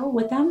 days or so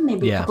with them,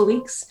 maybe a couple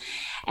weeks.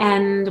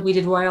 And we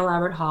did Royal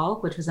Albert Hall,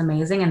 which was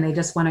amazing. And they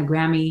just won a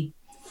Grammy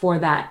for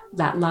that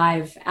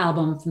live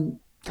album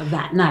of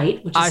that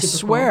night, which is super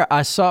swear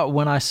cool.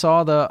 When I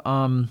saw the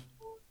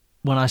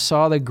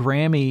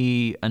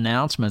Grammy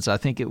announcements, I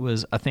think it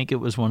was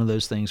one of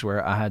those things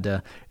where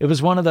it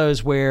was one of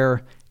those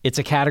where it's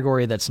a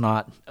category that's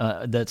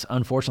that's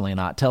unfortunately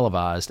not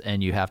televised,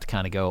 and you have to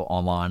kind of go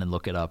online and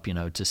look it up,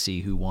 to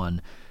see who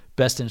won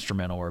Best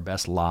Instrumental or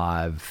Best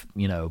Live,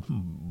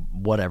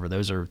 whatever.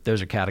 Those are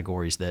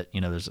categories that,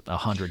 there's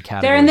 100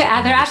 categories.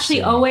 They're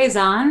actually always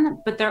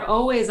on, but they're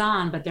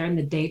in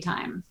the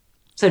daytime.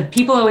 So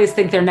people always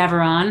think they're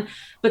never on,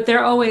 but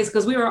they're always,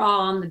 because we were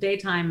all on the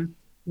daytime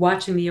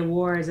watching the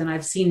awards, and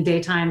I've seen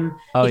daytime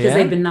because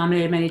they've been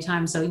nominated many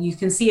times. So you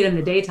can see it in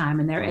the daytime,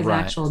 and there is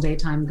actual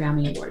daytime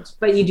Grammy Awards.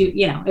 But you do,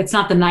 it's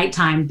not the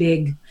nighttime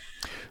big,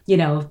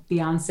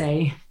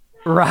 Beyonce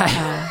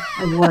right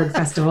award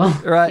festival.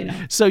 Right. You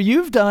know? So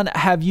you've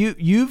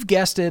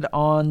guested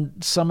on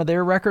some of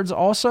their records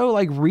also,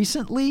 like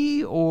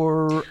recently,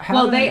 or how?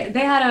 Well, they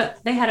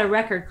had a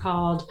record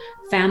called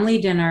Family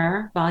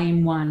Dinner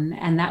Volume 1,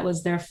 and that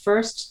was their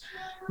first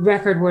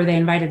record where they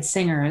invited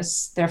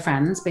singers, their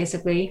friends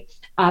basically,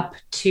 up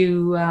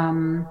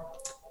to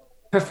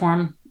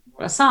perform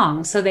a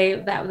song. So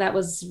that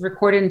was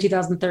recorded in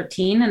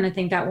 2013, and I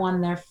think they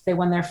won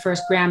their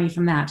first Grammy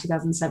from that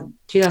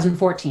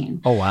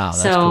 2014. Oh wow,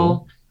 that's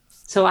cool.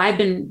 So I've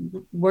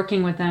been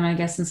working with them, I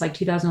guess, since like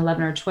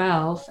 2011 or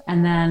 12,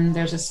 and then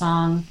there's a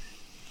song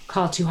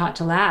called Too Hot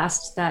to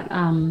Last that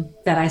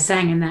I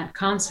sang in that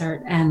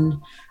concert, and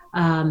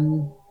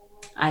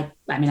I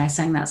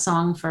sang that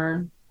song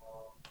for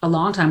a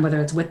long time,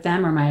 whether it's with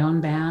them or my own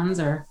bands,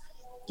 or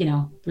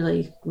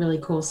really, really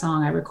cool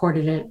song. I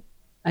recorded it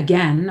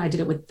again. I did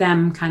it with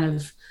them, kind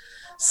of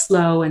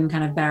slow and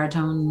kind of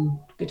baritone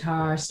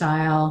guitar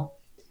style.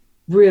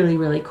 Really,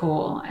 really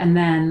cool. And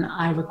then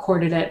I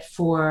recorded it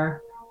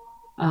for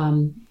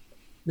the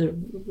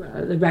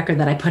record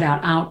that I put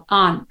out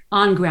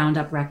on Ground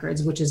Up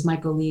Records, which is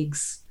Michael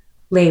League's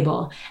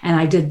label. And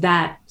I did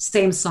that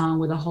same song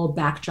with a whole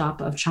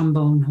backdrop of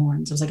trombone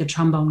horns. It was like a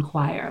trombone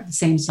choir, the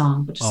same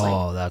song, but just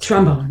like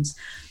trombones.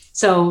 Cool.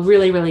 So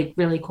really, really,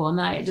 really cool.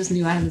 And I just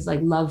knew I had this like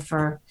love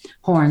for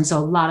horns. So a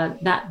lot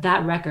of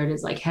that record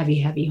is like heavy,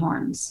 heavy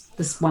horns.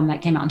 This one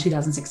that came out in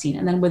 2016.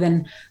 And then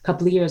within a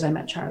couple of years, I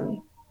met Charlie.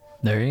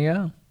 There you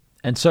go.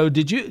 And so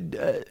did you,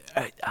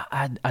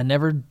 I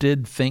never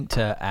did think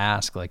to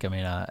ask, like, I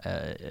mean,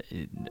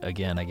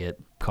 again, I get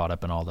caught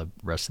up in all the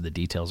rest of the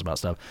details about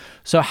stuff.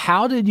 So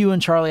how did you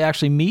and Charlie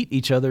actually meet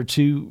each other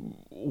to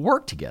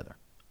work together?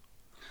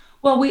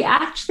 Well, we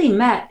actually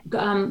met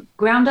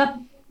Ground Up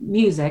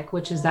Music,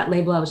 which is that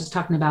label I was just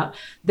talking about.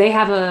 They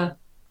have a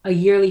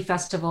yearly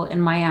festival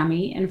in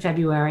Miami in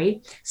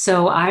February.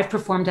 So I've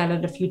performed at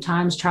it a few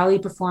times. Charlie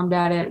performed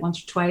at it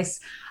once or twice.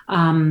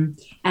 And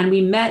we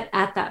met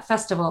at that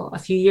festival a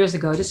few years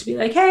ago just to be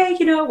like, hey,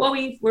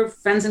 we're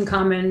friends in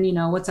common,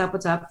 what's up?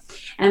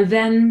 And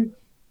then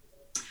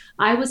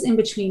I was in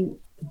between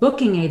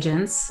booking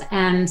agents,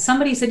 and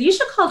somebody said, you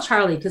should call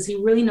Charlie because he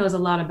really knows a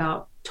lot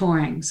about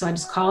touring. So I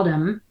just called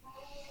him,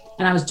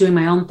 and I was doing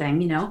my own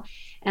thing,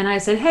 and I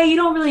said, hey, you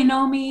don't really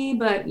know me,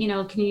 but,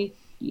 can you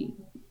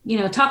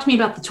talk to me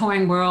about the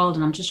touring world?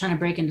 And I'm just trying to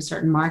break into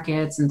certain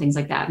markets and things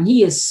like that. And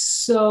he is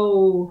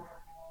so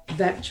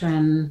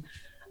veteran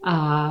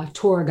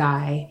tour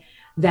guy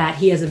that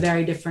he has a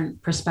very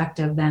different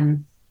perspective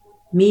than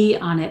me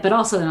on it, but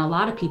also than a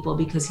lot of people,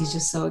 because he's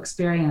just so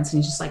experienced.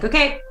 And he's just like,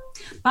 okay,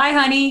 bye,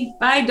 honey.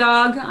 Bye,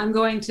 dog. I'm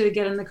going to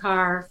get in the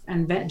car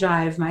and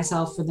drive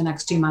myself for the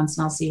next 2 months,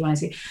 and I'll see you when I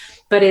see you.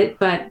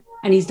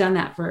 And he's done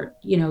that for,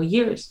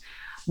 years,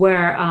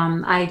 where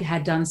I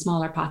had done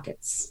smaller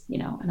pockets,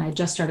 and I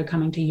just started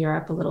coming to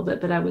Europe a little bit,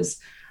 but I was,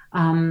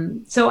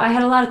 so I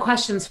had a lot of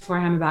questions for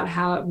him about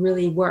how it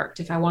really worked,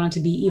 if I wanted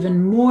to be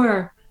even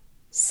more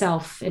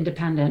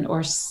self-independent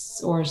or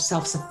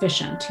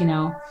self-sufficient,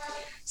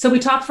 So we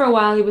talked for a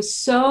while. He was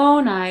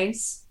so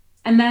nice.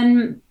 And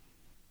then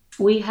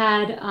we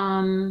had,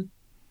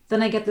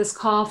 then I get this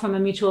call from a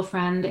mutual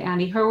friend,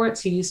 Andy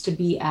Hurwitz, who used to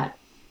be at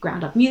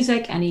Ground Up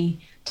Music. And he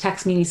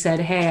texted me and he said,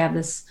 hey, I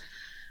was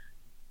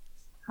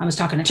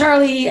talking to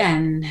Charlie,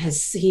 and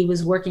he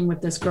was working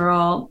with this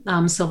girl,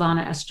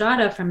 Silvana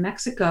Estrada from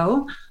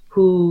Mexico,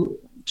 who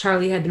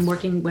Charlie had been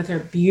working with, her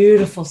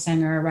beautiful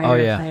singer,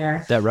 writer,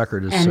 player. That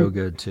record is so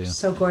good too.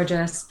 So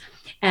gorgeous.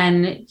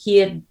 And she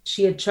had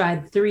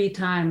tried 3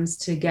 times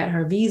to get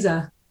her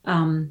visa,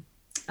 to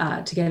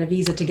get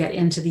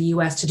into the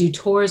US to do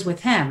tours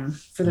with him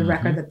for the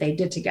record that they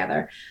did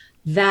together.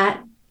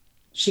 That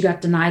she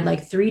got denied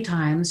like 3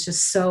 times,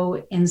 just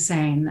so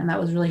insane. And that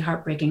was really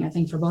heartbreaking, I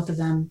think, for both of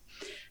them.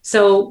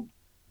 So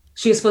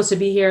she was supposed to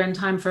be here in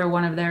time for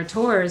one of their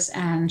tours,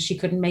 and she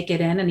couldn't make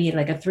it in, and he had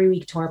like a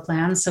 3-week tour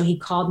plan. So he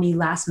called me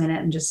last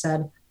minute and just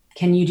said,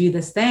 can you do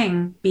this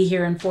thing? Be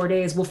here in 4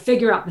 days. We'll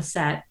figure out the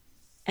set.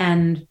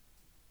 And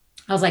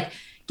I was like,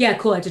 yeah,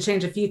 cool. I had to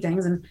change a few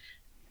things, and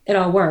it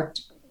all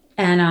worked.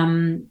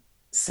 And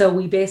so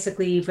we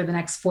basically, for the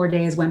next 4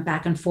 days, went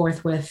back and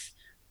forth with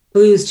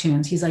blues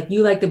tunes. He's like,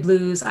 you like the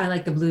blues, I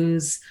like the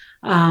blues.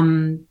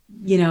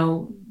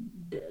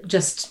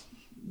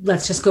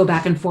 Let's just go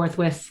back and forth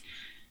with,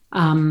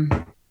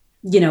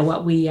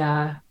 what we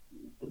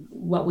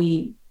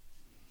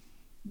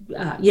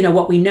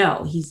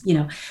know.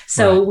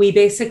 So we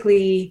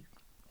basically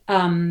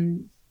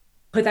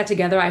put that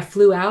together. I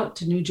flew out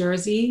to New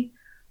Jersey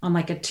on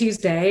like a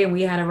Tuesday, and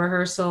we had a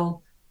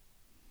rehearsal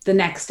the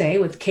next day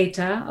with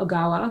Keita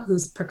Ogawa,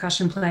 who's a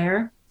percussion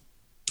player.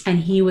 And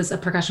he was is a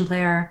percussion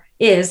player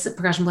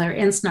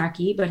in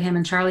Snarky, but him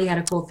and Charlie had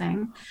a cool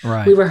thing.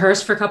 Right. We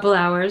rehearsed for a couple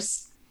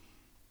hours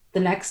the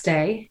next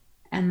day,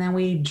 and then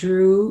we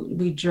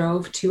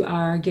drove to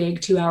our gig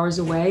 2 hours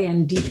away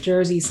in deep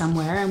Jersey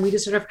somewhere, and we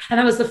just and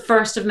that was the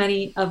first of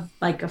many, of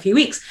like a few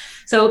weeks.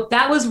 So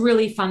that was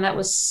really fun. That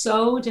was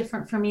so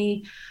different for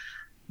me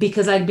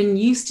because I'd been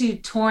used to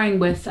touring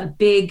with a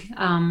big,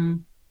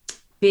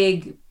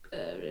 big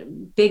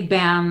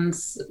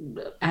bands,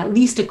 at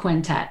least a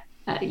quintet,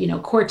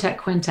 quartet,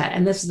 quintet.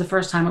 And this is the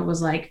first time it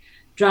was like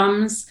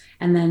drums,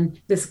 and then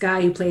this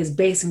guy who plays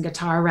bass and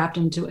guitar wrapped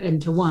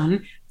into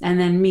one, and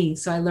then me.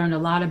 So I learned a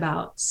lot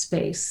about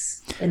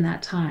space in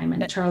that time.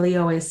 And Charlie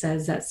always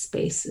says that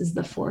space is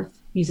the fourth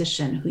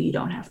musician who you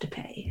don't have to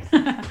pay.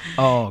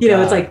 Oh,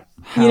 it's like,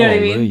 you know what I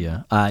mean?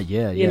 Yeah,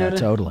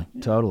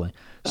 totally.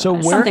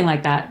 So something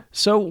like that.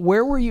 So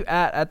where were you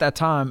at that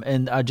time?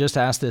 And I just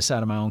asked this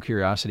out of my own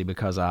curiosity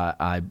because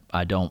I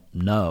don't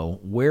know.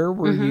 Where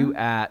were you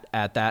at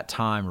that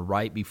time,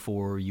 right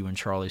before you and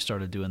Charlie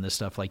started doing this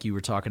stuff? Like you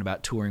were talking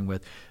about touring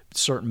with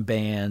certain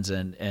bands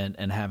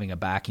and having a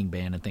backing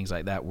band and things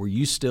like that. Were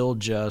you still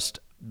just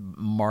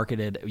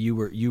marketed? You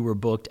were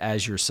booked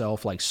as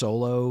yourself, like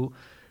solo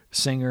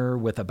singer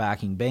with a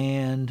backing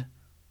band?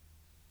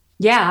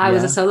 Yeah, I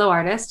was a solo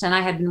artist, and I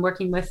had been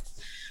working with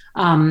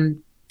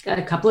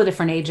a couple of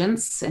different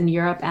agents in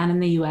Europe and in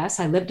the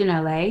US. I lived in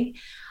LA.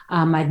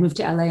 I'd moved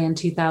to LA in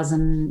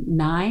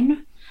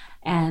 2009.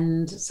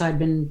 And so I'd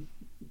been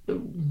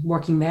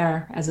working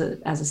there as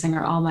a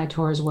singer. All my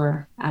tours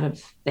were out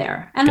of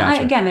there. And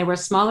Gotcha. they were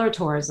smaller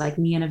tours, like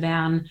me in a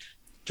van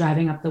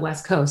driving up the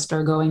West Coast,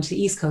 or going to the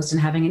East Coast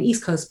and having an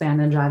East Coast band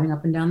and driving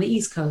up and down the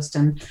East Coast,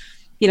 and,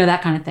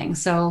 that kind of thing.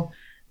 So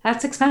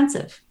that's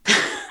expensive.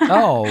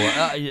 Oh,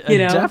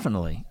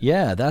 definitely.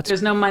 Yeah,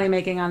 there's no money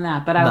making on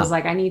that. But I was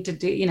like, I need to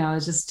do,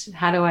 it's just,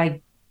 how do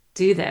I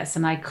do this?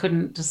 And I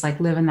couldn't just like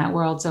live in that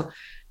world. So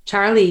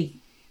Charlie,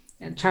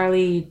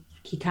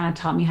 he kind of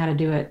taught me how to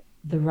do it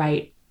the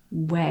right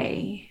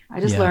way.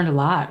 I just learned a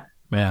lot.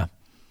 Yeah.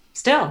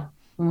 Still,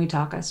 when we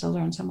talk, I still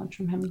learn so much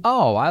from him.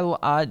 Oh,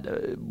 I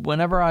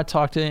whenever I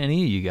talk to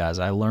any of you guys,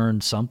 I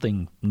learn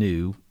something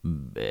new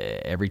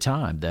every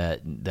time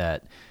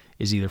that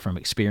is either from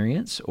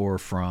experience or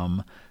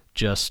from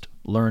just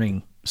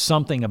learning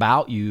something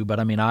about you. But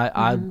I mean,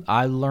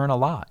 I learn a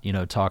lot,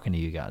 talking to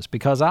you guys,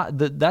 because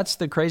that's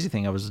the crazy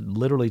thing. I was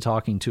literally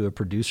talking to a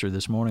producer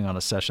this morning on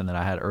a session that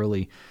I had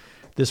early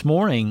this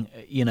morning,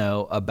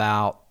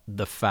 about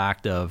the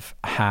fact of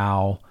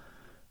how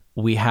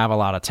we have a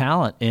lot of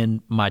talent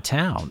in my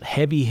town,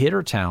 heavy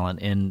hitter talent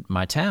in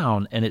my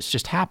town. And it's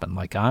just happened.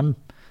 Like I'm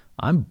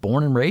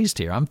born and raised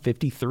here. I'm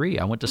 53.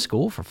 I went to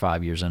school for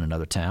 5 years in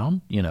another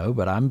town,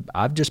 but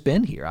I've just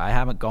been here. I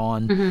haven't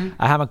gone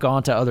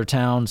to other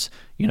towns,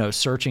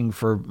 searching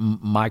for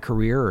my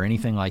career or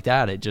anything like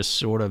that. It just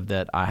sort of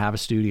that I have a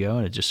studio,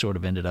 and it just sort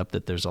of ended up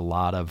that there's a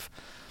lot of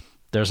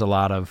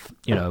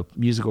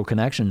musical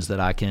connections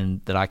that I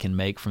can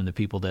make from the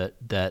people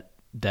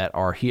that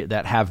are here,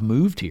 that have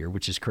moved here,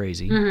 which is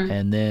crazy.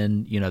 And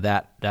then,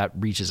 that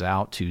reaches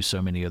out to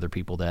so many other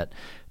people that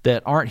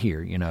aren't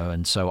here,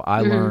 and so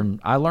I learn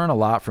a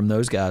lot from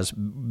those guys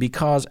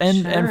because,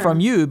 and from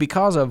you,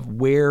 because of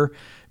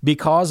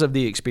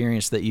the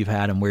experience that you've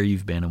had and where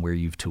you've been and where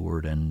you've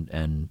toured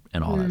and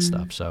all that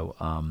stuff. So,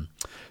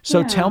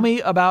 tell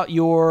me about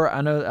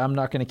I know I'm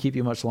not going to keep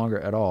you much longer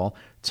at all.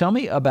 Tell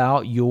me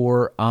about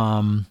your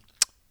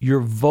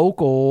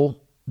vocal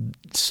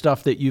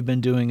stuff that you've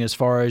been doing, as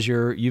far as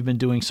you've been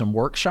doing some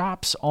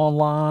workshops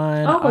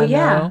online. I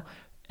know,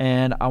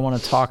 and I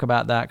want to talk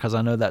about that because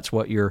I know that's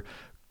what you're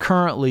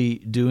currently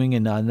doing,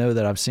 and I know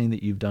that I've seen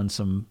that you've done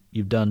some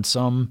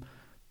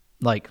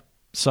like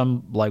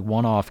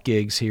one-off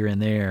gigs here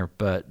and there,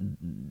 but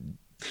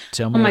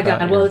tell me. Oh my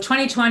God. Well,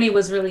 2020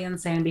 was really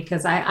insane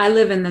because I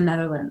live in the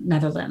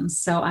Netherlands.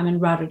 So I'm in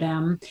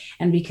Rotterdam,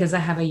 and because I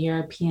have a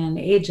European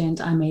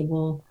agent,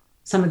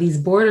 some of these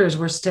borders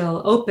were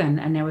still open,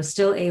 and I was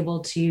still able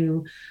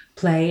to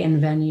play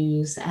in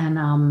venues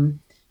and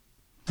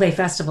play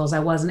festivals. I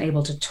wasn't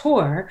able to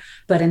tour,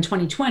 but in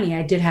 2020,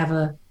 I did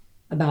have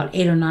about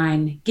 8 or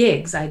 9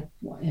 gigs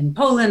in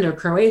Poland or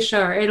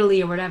Croatia or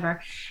Italy or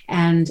whatever.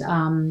 And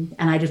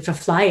I did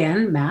fly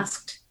in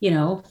masked,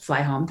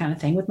 fly home kind of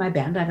thing with my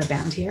band. I have a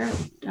band here.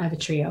 I have a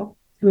trio,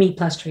 me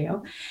plus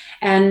trio.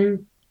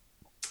 And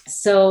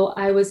so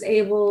I was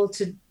able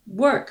to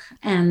work,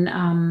 and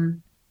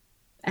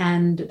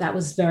that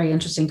was very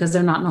interesting because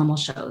they're not normal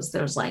shows.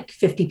 There's like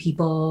 50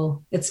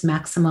 people, it's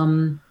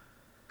maximum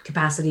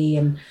capacity,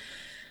 and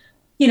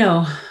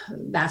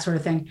that sort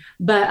of thing.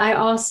 But I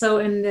also,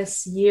 in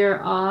this year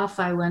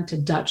off, I went to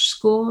Dutch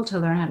school to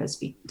learn how to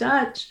speak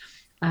Dutch.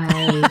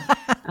 I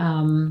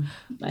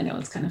know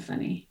it's kind of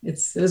funny. It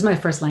was my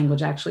first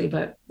language actually,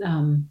 but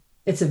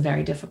it's a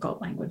very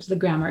difficult language. The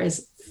grammar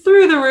is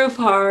through the roof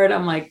hard.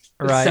 I'm like,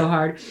 it's so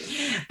hard.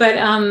 But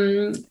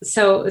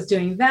so I was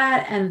doing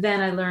that, and then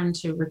I learned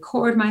to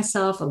record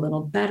myself a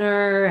little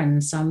better,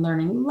 and so I'm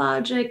learning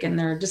Logic, and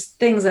there are just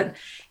things that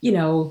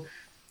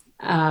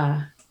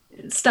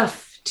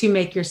stuff to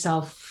make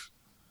yourself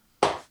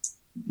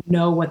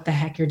know what the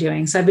heck you're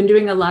doing. So I've been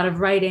doing a lot of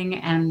writing,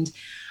 and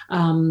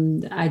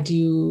I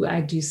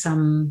do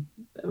some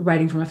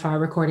writing from afar,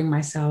 recording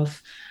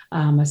myself.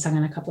 I've sung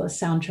on a couple of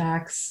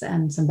soundtracks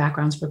and some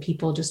backgrounds for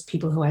people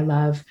who I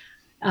love,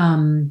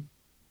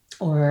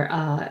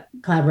 or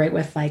collaborate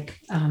with, like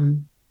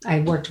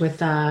I worked with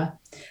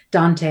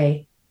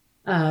Dante,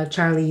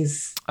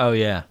 Charlie's Oh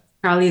yeah.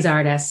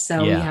 artist.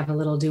 So we Yeah. have a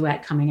little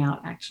duet coming out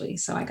actually.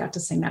 So I got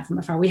to sing that from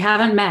afar. We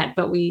haven't met,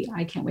 but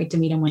I can't wait to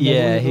meet him one day.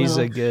 Yeah, We'll have he's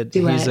a little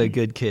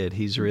good kid.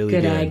 He's really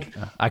Good good. egg.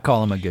 I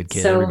call him a good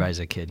kid. So Everybody's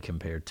a kid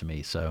compared to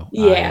me. So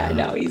yeah,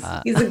 no, he's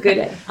a good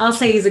egg. I'll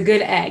say he's a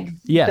good egg.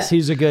 Yes, But,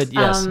 he's a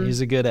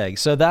good egg.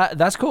 So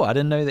that's cool. I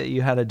didn't know that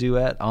you had a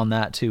duet on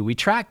that too. We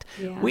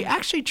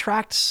actually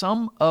tracked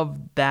some of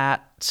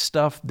that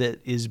stuff that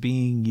is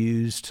being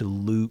used to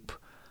loop.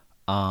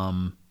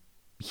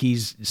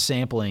 He's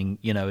sampling,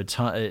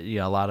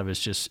 a lot of it's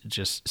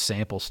just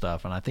sample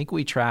stuff, and I think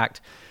we tracked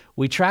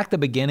the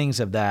beginnings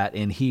of that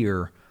in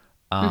here.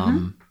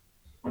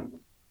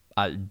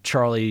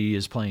 Charlie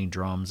is playing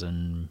drums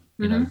and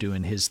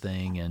doing his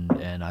thing,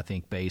 and I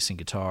think bass and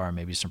guitar and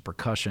maybe some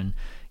percussion,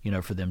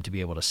 for them to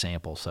be able to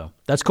sample. So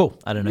that's cool.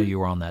 I didn't know you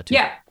were on that too.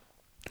 Yeah,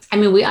 I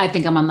mean, I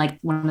think I'm on like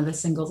one of the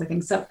singles. I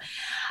think so,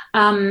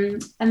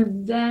 and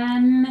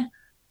then.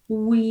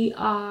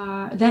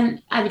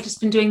 Then I've just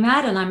been doing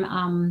that, and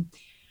I'm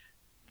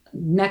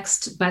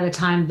next, by the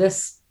time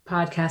this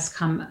podcast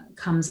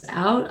comes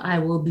out, I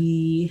will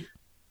be,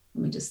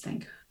 let me just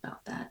think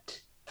about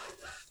that.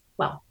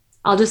 Well,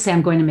 I'll just say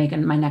I'm going to make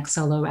my next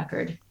solo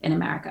record in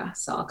America.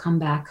 So I'll come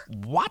back.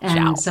 Watch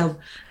out. So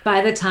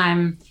by the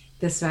time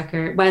this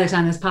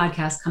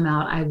podcast come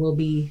out, I will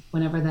be,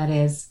 whenever that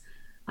is,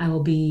 I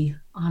will be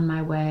on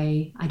my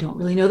way. I don't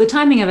really know the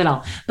timing of it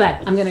all,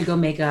 but I'm going to go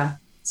make a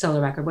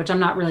solo record, which I'm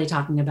not really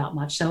talking about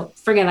much. So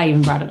forget I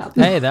even brought it up.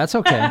 Hey, that's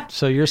okay.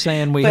 So you're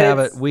saying we have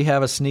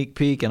a sneak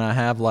peek, and I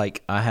have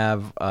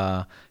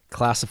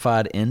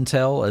classified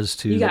intel as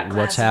to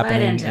what's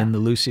happening in the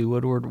Lucy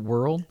Woodward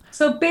world.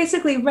 So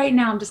basically right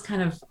now I'll just put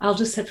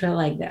it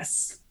like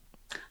this.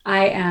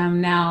 I am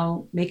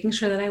now making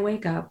sure that I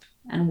wake up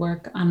and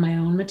work on my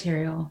own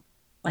material,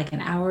 like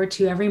an hour or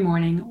two every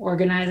morning,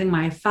 organizing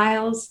my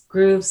files,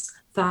 grooves,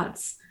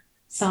 thoughts,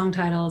 song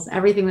titles,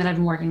 everything that I've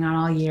been working on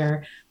all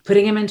year,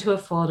 putting them into a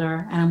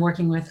folder, and I'm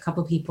working with a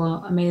couple of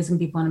people, amazing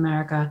people in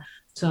America.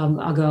 So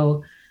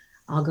I'll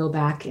go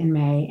back in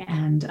May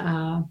and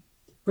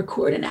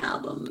record an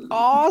album.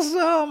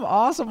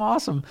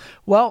 Awesome.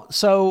 Well,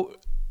 so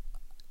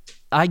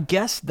I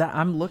guess that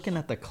I'm looking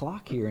at the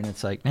clock here, and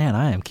it's like, man,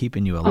 I am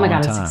keeping you a long time.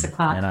 It's 6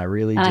 o'clock. And I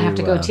really do. I have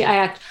to go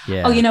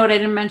Oh, you know what I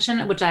didn't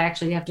mention, which I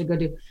actually have to go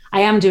do?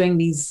 I am doing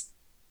these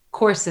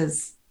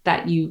courses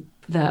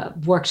the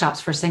workshops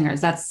for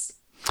singers. That's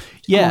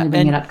I'm only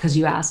bringing it up because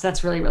you asked.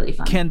 That's really, really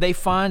fun. Can they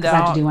find out? I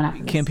have to do one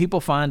after this. Can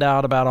people find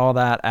out about all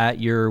that at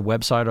your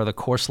website, or the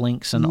course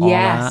links and all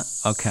that?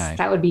 Okay,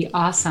 that would be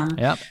awesome.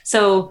 Yep.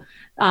 So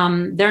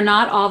they're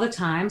not all the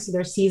time, so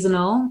they're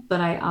seasonal.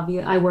 But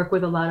I work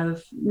with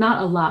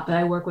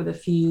I work with a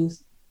few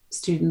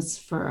students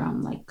for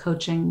like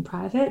coaching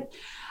private.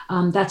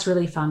 That's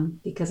really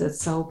fun because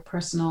it's so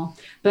personal.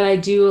 But I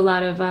do a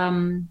lot of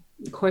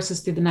courses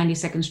through the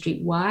 92nd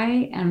Street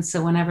Y, and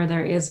so whenever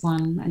there is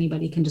one,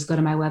 anybody can just go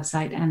to my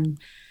website and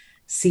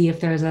see if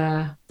there's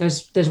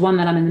one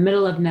that I'm in the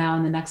middle of now,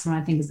 and the next one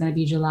I think is going to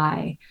be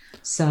July.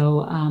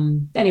 So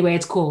anyway,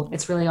 it's cool.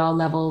 It's really all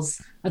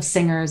levels of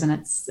singers, and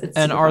it's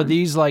and are fun.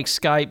 These like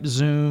Skype,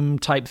 Zoom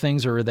type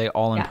things, or are they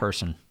all in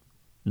person?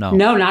 No,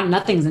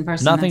 nothing's in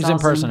person. Nothing's in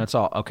person. It's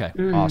all okay.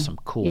 Awesome,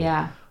 cool.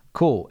 Yeah.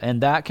 Cool.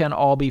 And that can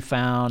all be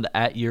found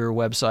at your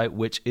website,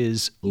 which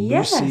is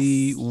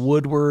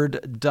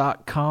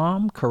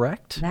lucywoodward.com,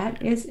 correct?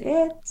 That is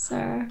it,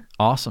 sir.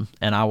 Awesome.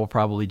 And I will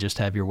probably just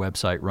have your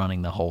website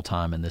running the whole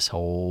time, and this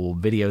whole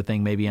video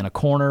thing maybe in a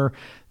corner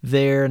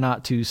there,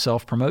 not to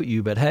self-promote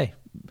you, but hey,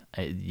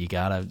 you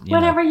gotta...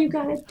 Whatever you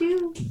gotta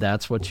do.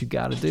 That's what you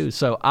gotta do.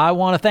 So I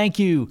want to thank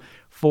you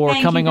for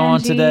coming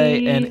on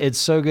today, and it's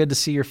so good to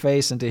see your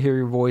face and to hear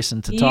your voice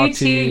and to talk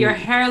to you. You too. Your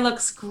hair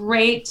looks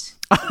great.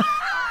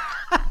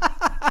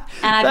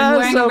 And I've been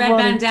wearing a red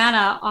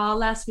bandana all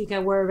last week. I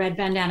wore a red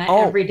bandana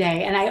every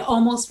day, and I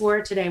almost wore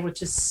it today,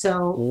 which is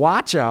so...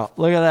 Watch out.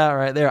 Look at that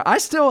right there. I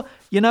still,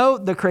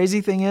 the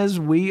crazy thing is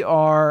we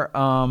are,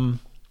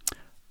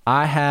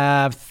 I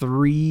have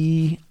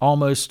 3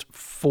 out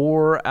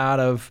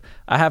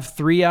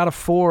of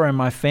 4 in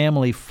my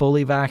family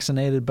fully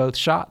vaccinated, both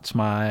shots.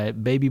 My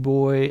baby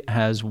boy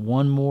has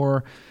 1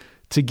 more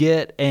to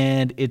get,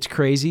 and it's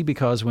crazy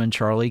because when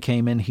Charlie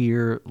came in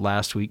here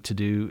last week to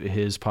do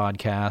his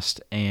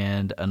podcast,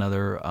 and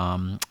another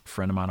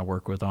friend of mine I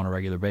work with on a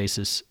regular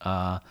basis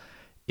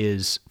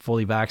is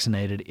fully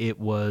vaccinated, it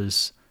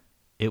was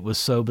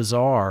so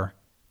bizarre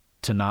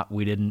to not,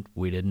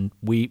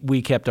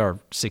 we kept our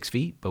 6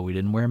 feet, but we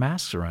didn't wear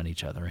masks around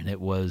each other, and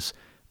it was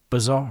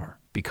bizarre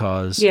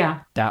because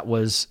that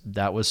was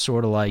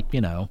sort of like,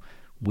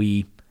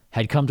 we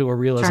had come to a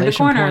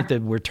realization point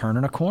that we're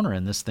turning a corner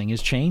and this thing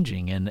is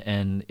changing,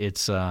 and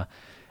it's I've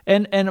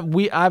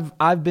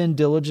been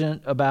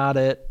diligent about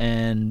it,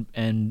 and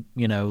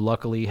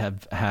luckily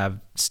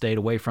have stayed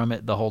away from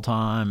it the whole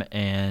time,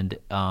 and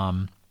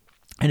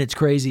it's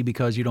crazy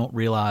because you don't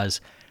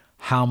realize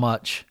how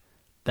much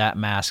that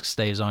mask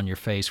stays on your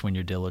face when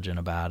you're diligent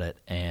about it,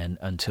 and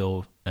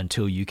until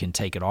you can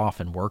take it off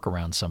and work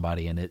around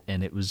somebody. And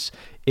it was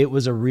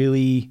a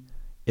really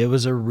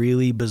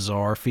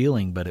bizarre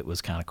feeling, but it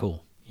was kind of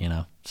cool, you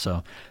know?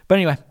 So, but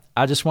anyway,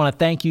 I just want to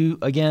thank you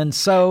again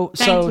so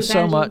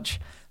much.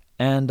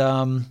 And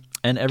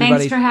everybody,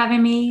 thanks for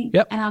having me.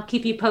 Yep. And I'll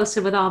keep you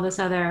posted with all this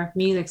other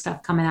music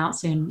stuff coming out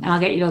soon. And I'll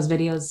get you those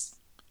videos.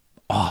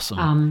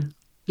 Awesome.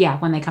 Yeah,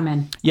 when they come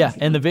in. Yeah,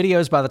 and the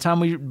videos, by the time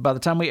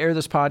we air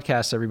this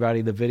podcast,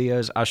 everybody, the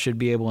videos, I should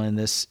be able in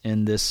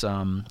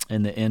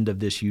the end of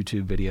this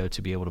YouTube video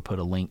to be able to put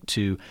a link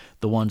to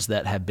the ones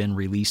that have been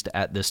released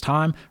at this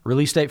time.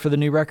 Release date for the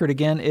new record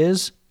again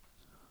is?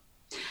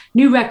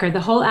 New record.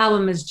 The whole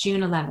album is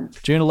June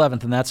 11th. June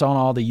 11th, and that's on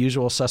all the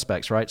usual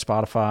suspects, right?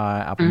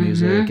 Spotify, Apple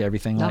Music,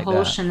 everything like that. The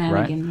whole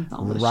shenanigan.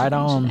 Right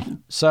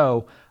on.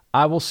 So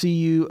I will see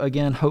you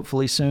again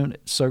hopefully soon.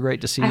 It's so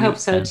great to see you. I hope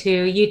so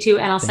too. You too.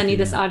 And I'll send you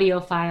this audio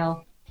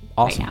file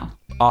right now.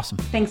 Awesome.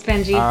 Thanks,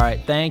 Benji. All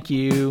right. Thank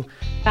you.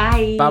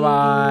 Bye.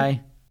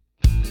 Bye-bye.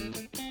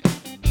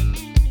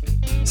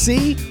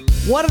 See?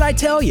 What did I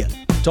tell you?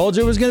 Told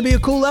you it was going to be a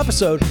cool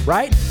episode,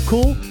 right?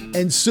 Cool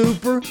and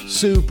super,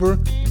 super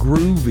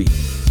groovy.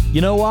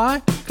 You know why?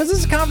 Because this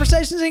is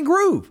Conversations in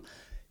Groove.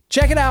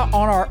 Check it out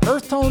on our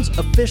Earth Tones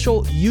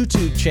official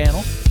YouTube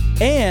channel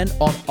and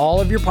on all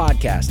of your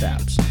podcast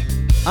apps.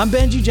 I'm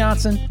Benji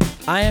Johnson.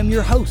 I am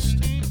your host,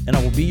 and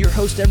I will be your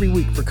host every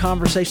week for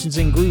Conversations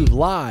in Groove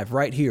live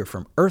right here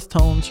from Earth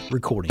Tones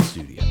Recording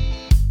Studio.